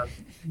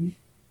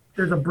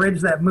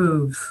bridge that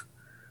moves.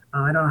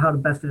 I don't know how to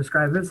best to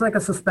describe it. It's like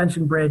a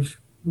suspension bridge.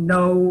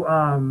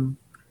 No,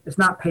 it's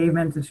not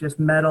pavement. It's just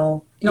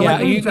metal.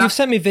 You've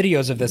sent me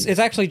videos of this. It's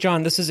actually,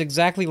 John, this is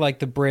exactly like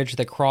the bridge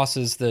that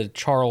crosses the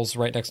Charles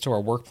right next to our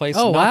workplace.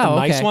 Oh, Not wow,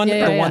 the nice okay. one,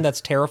 Yeah, the yeah, one yeah. that's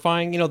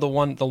terrifying. The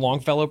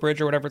Longfellow Bridge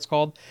or whatever it's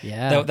called.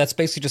 Yeah. That's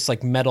basically just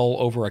like metal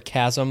over a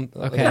chasm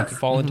that you could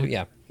fall into.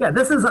 Yeah. Yeah,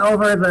 this is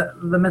over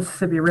the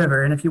Mississippi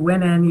River, and if you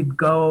went in, you'd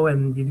go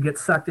and you'd get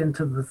sucked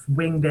into this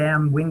wing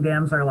dam. Wing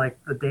dams are like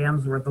the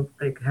dams where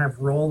they have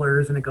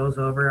rollers and it goes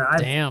over.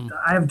 Damn.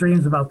 I have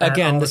dreams about that.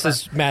 Again, all the this time.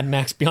 is Mad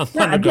Max Beyond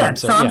Yeah, Thunderdome. again.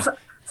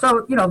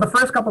 So The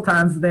first couple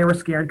times they were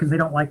scared because they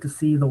don't like to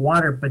see the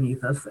water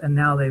beneath us, and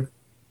now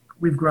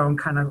we've grown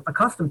kind of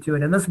accustomed to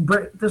it. And this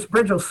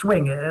bridge will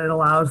swing. It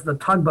allows the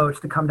tugboats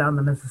to come down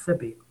the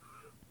Mississippi,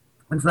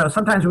 and so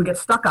sometimes we get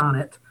stuck on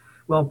it.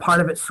 Well, part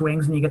of it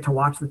swings, and you get to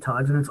watch the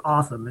tugs, and it's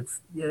awesome.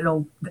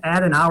 It'll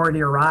add an hour to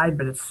your ride,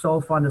 but it's so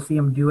fun to see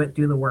them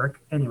do the work.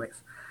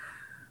 Anyways,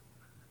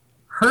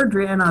 her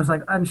dream, and I was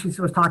like, and she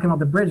was talking about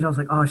the bridge. And I was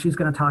like, oh, she's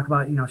going to talk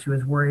about, she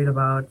was worried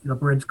about the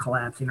bridge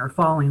collapsing or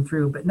falling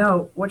through. But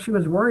no, what she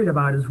was worried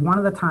about is one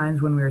of the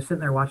times when we were sitting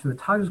there watching the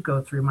tugs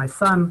go through, my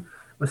son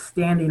was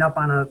standing up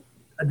on an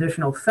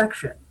additional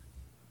section.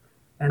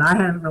 And I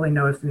hadn't really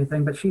noticed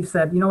anything, but she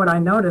said, what I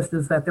noticed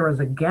is that there was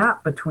a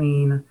gap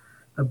between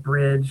the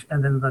bridge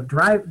and then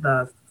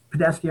the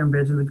pedestrian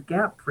bridge and the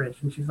gap bridge.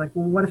 And she's like,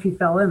 well, what if he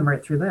fell in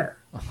right through there?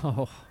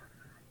 Oh.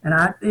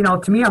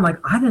 And to me, I'm like,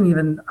 I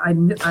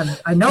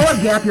know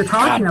what gap you're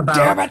talking God about.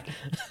 damn it.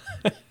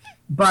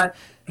 But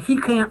he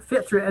can't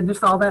fit through it and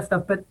just all that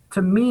stuff. But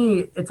to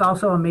me, it's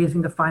also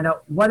amazing to find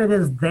out what it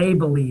is they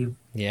believe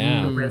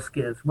Yeah. the risk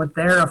is, what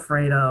they're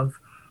afraid of.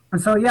 And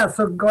so,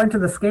 so going to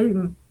the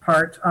skating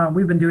part,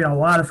 we've been doing a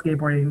lot of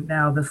skateboarding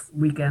now this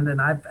weekend,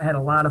 and I've had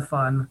a lot of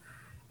fun.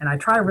 And I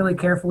try really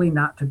carefully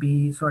not to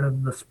be sort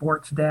of the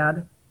sports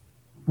dad,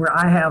 where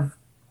I have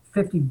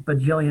 50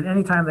 bajillion.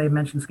 Anytime they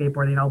mention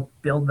skateboarding, I'll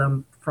build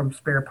them from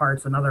spare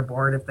parts another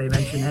board if they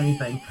mention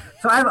anything.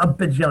 So I have a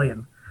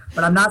bajillion.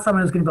 But I'm not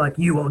someone who's going to be like,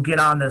 you will get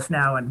on this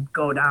now and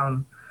go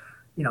down,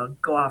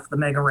 go off the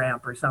mega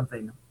ramp or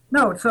something.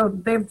 No, so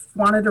they've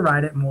wanted to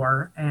ride it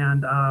more.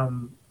 And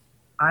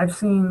I've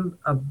seen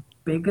a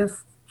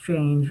biggest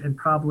change in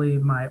probably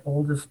my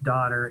oldest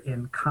daughter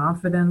in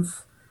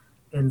confidence,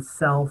 in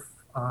self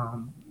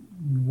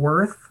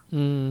worth.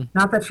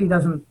 Not that she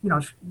doesn't,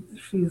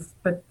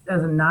 but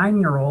as a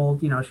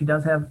 9-year-old, she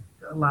does have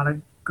a lot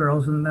of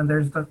girls, and then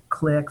there's the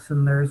cliques,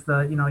 and there's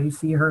the, you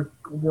see her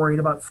worried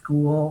about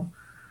school.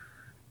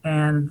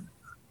 And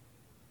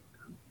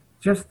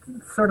just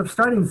sort of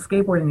starting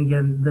skateboarding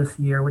again this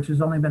year, which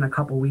has only been a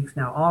couple weeks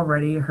now,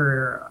 already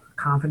her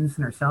confidence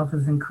in herself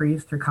has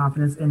increased, her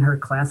confidence in her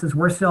classes.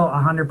 We're still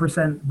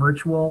 100%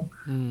 virtual.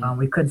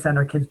 We could send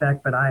our kids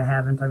back, but I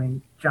haven't. I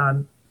mean,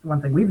 John, one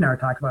thing we've never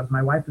talked about is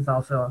my wife is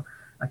also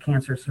a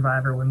cancer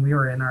survivor when we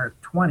were in our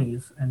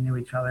 20s and knew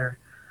each other.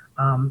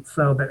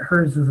 But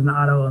hers is an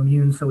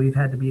autoimmune, so we've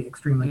had to be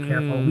extremely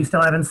careful. We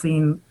still I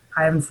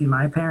haven't seen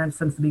my parents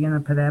since the beginning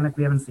of the pandemic.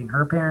 We haven't seen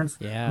her parents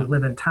who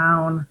live in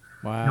town.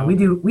 Wow. We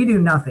do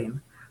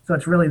nothing. So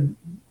it's really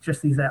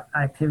just these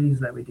activities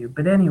that we do.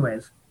 But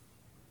anyways,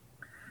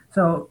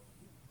 so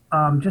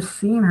just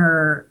seeing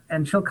her,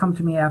 and she'll come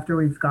to me after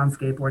we've gone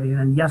skateboarding.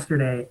 And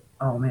yesterday,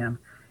 oh man,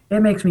 it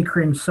makes me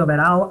cringe so bad.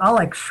 I'll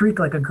like shriek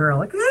like a girl,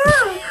 like,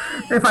 yeah!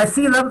 If I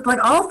see them, like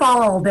I'll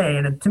fall all day.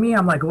 And to me,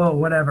 I'm like, whoa,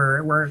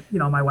 whatever.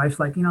 My wife's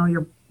like,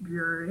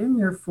 you're in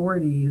your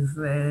 40s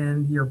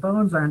and your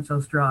bones aren't so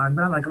strong.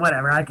 But I'm like,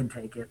 whatever, I can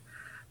take it.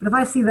 But if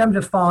I see them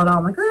just fall down,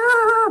 I'm like,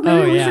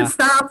 maybe we should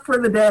stop for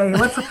the day.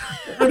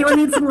 Anyone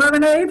need some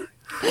lemonade?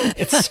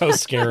 It's so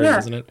scary,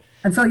 isn't it?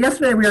 And so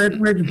yesterday we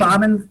were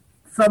bombing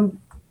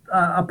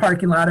a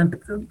parking lot, and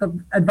the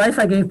advice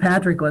I gave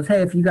Patrick was,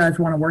 hey, if you guys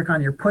want to work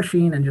on your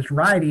pushing and just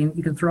riding,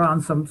 you can throw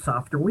on some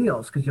softer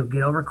wheels because you'll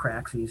get over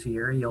cracks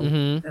easier.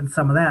 And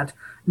some of that.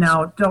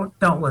 Now,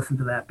 don't listen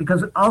to that,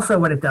 because also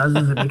what it does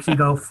is it makes you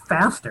go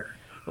faster.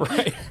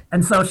 Right.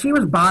 And so she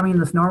was bombing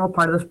this normal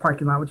part of this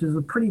parking lot, which is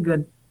a pretty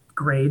good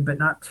grade, but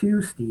not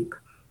too steep,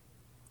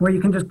 where you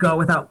can just go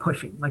without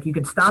pushing. Like you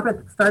could start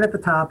at the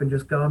top and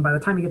just go, and by the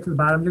time you get to the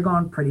bottom, you're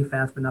going pretty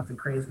fast, but nothing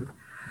crazy.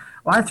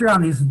 Well, I threw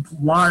on these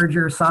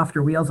larger,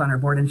 softer wheels on her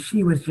board, and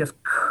she was just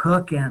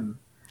cooking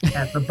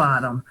at the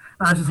bottom.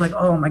 And I was just like,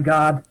 oh my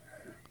God.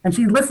 And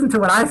she listened to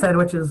what I said,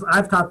 which is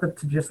I've taught them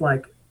to just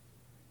like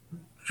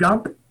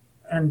jump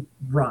and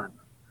run.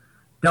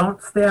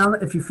 Don't stay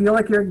on. If you feel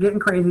like you're getting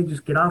crazy,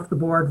 just get off the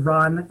board,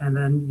 run, and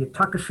then you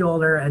tuck a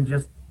shoulder and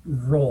just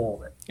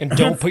roll it. And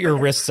don't put your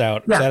wrists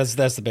out. Yeah.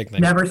 That's the big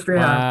thing. Never straight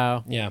Wow.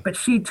 up. Yeah. But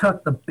she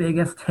took the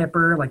biggest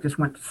hipper, like just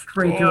went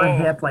straight to her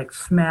hip, like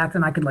smacked,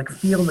 and I could like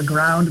feel the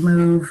ground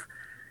move.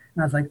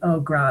 And I was like, oh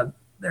God,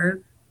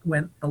 there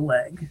went the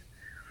leg.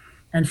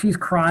 And she's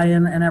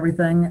crying and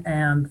everything.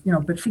 And,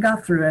 but she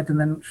got through it, and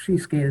then she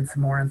skated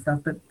some more and stuff.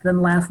 But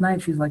then last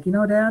night she's like,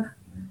 Dad,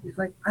 she's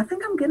like, I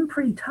think I'm getting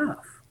pretty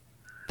tough.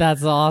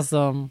 That's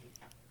awesome.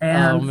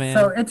 And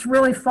so it's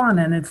really fun,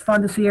 and it's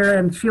fun to see her.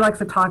 And she likes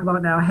to talk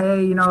about now,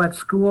 hey, at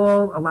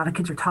school, a lot of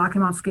kids are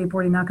talking about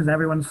skateboarding now because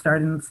everyone's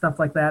starting stuff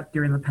like that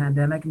during the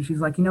pandemic. And she's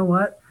like, you know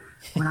what?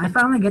 When I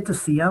finally get to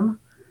see them,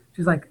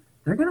 she's like,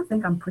 they're going to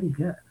think I'm pretty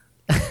good.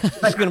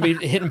 She's going to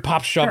be hitting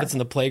pop shovets in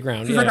the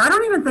playground. She's like, I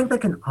don't even think they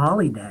can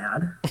ollie,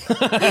 Dad.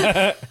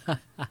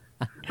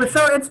 But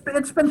so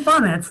it's been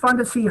fun, and it's fun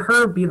to see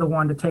her be the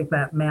one to take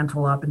that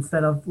mantle up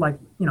instead of like,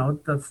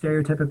 the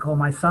stereotypical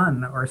my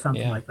son or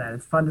something like that.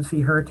 It's fun to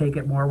see her take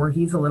it more, where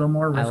he's a little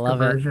more risk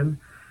aversion.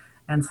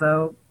 And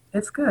so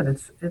it's good.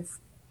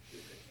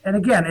 And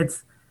again,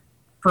 it's,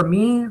 for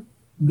me,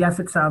 yes,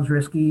 it sounds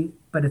risky,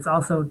 but it's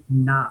also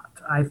not.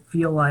 I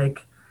feel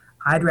like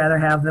I'd rather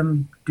have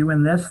them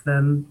doing this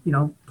than,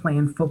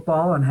 playing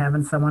football and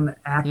having someone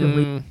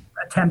actively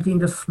attempting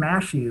to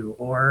smash you,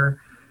 or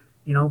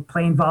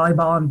playing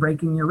volleyball and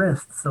breaking your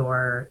wrists,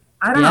 or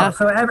I don't know.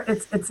 So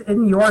it's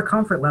in your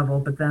comfort level,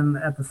 but then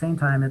at the same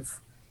time, it's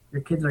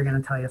your kids are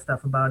going to tell you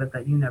stuff about it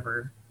that you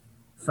never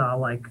saw,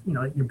 like,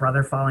 your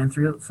brother falling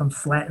through some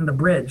slat in the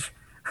bridge.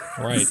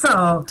 Right.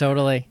 So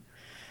totally.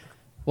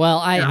 Well,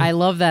 I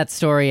love that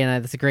story,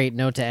 and that's a great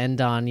note to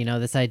end on,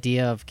 this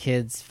idea of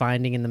kids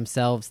finding in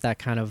themselves that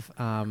kind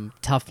of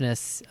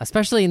toughness,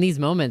 especially in these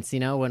moments,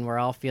 when we're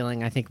all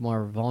feeling, I think,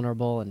 more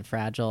vulnerable and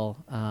fragile.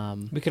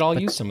 We could all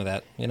use some of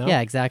that,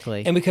 Yeah,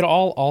 exactly. And we could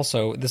all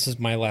also, this is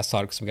my last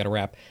thought because we got to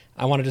wrap,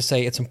 I wanted to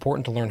say it's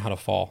important to learn how to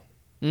fall.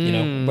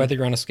 Whether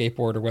you're on a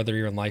skateboard or whether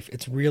you're in life,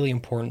 it's really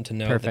important to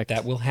know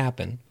that will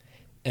happen.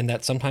 and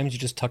that sometimes you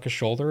just tuck a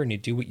shoulder and you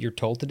do what you're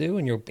told to do,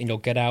 and you'll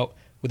get out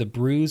with a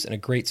bruise and a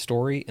great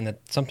story, and that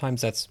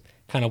sometimes that's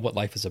kind of what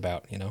life is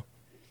about, you know?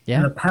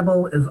 Yeah. The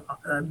pebble is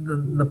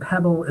the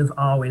pebble is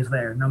always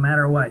there, no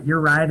matter what. You're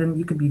riding,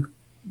 you could be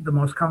the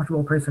most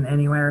comfortable person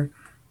anywhere.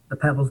 The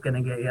pebble's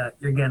gonna get you.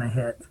 You're gonna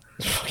hit.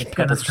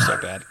 Pebbles are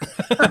so bad.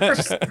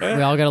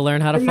 We all got to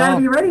learn how to You fall.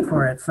 gotta be ready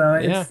for it. So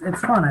Yeah.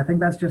 it's fun. I think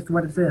that's just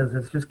what it is.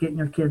 It's just getting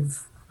your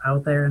kids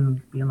out there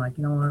and being like,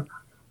 you know what,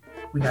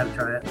 we gotta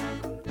try it.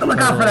 But look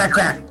out for that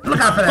crack. Look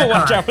out for that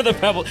Watch car. out for the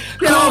pebble.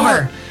 Get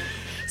over.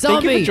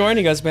 Thank you Zombie! for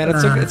joining us, man.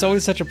 It's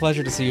always such a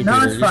pleasure to see you. No,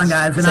 Peter. it's fun,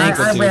 guys, and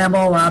Thankful I to-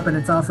 ramble up, and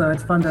it's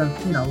fun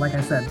to, like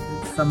I said,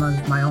 it's some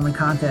of my only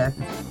contact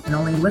and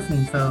only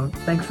listening. So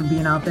thanks for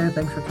being out there.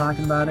 Thanks for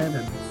talking about it.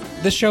 And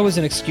This show is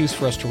an excuse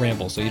for us to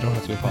ramble, so you don't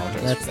have to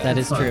apologize. for That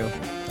is fun. true.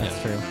 That's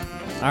Yeah.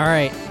 true. All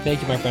right.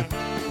 Thank you, my friend.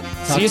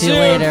 Talk See you to you soon.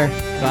 later.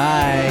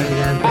 Bye. you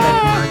guys, good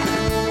night, Mark.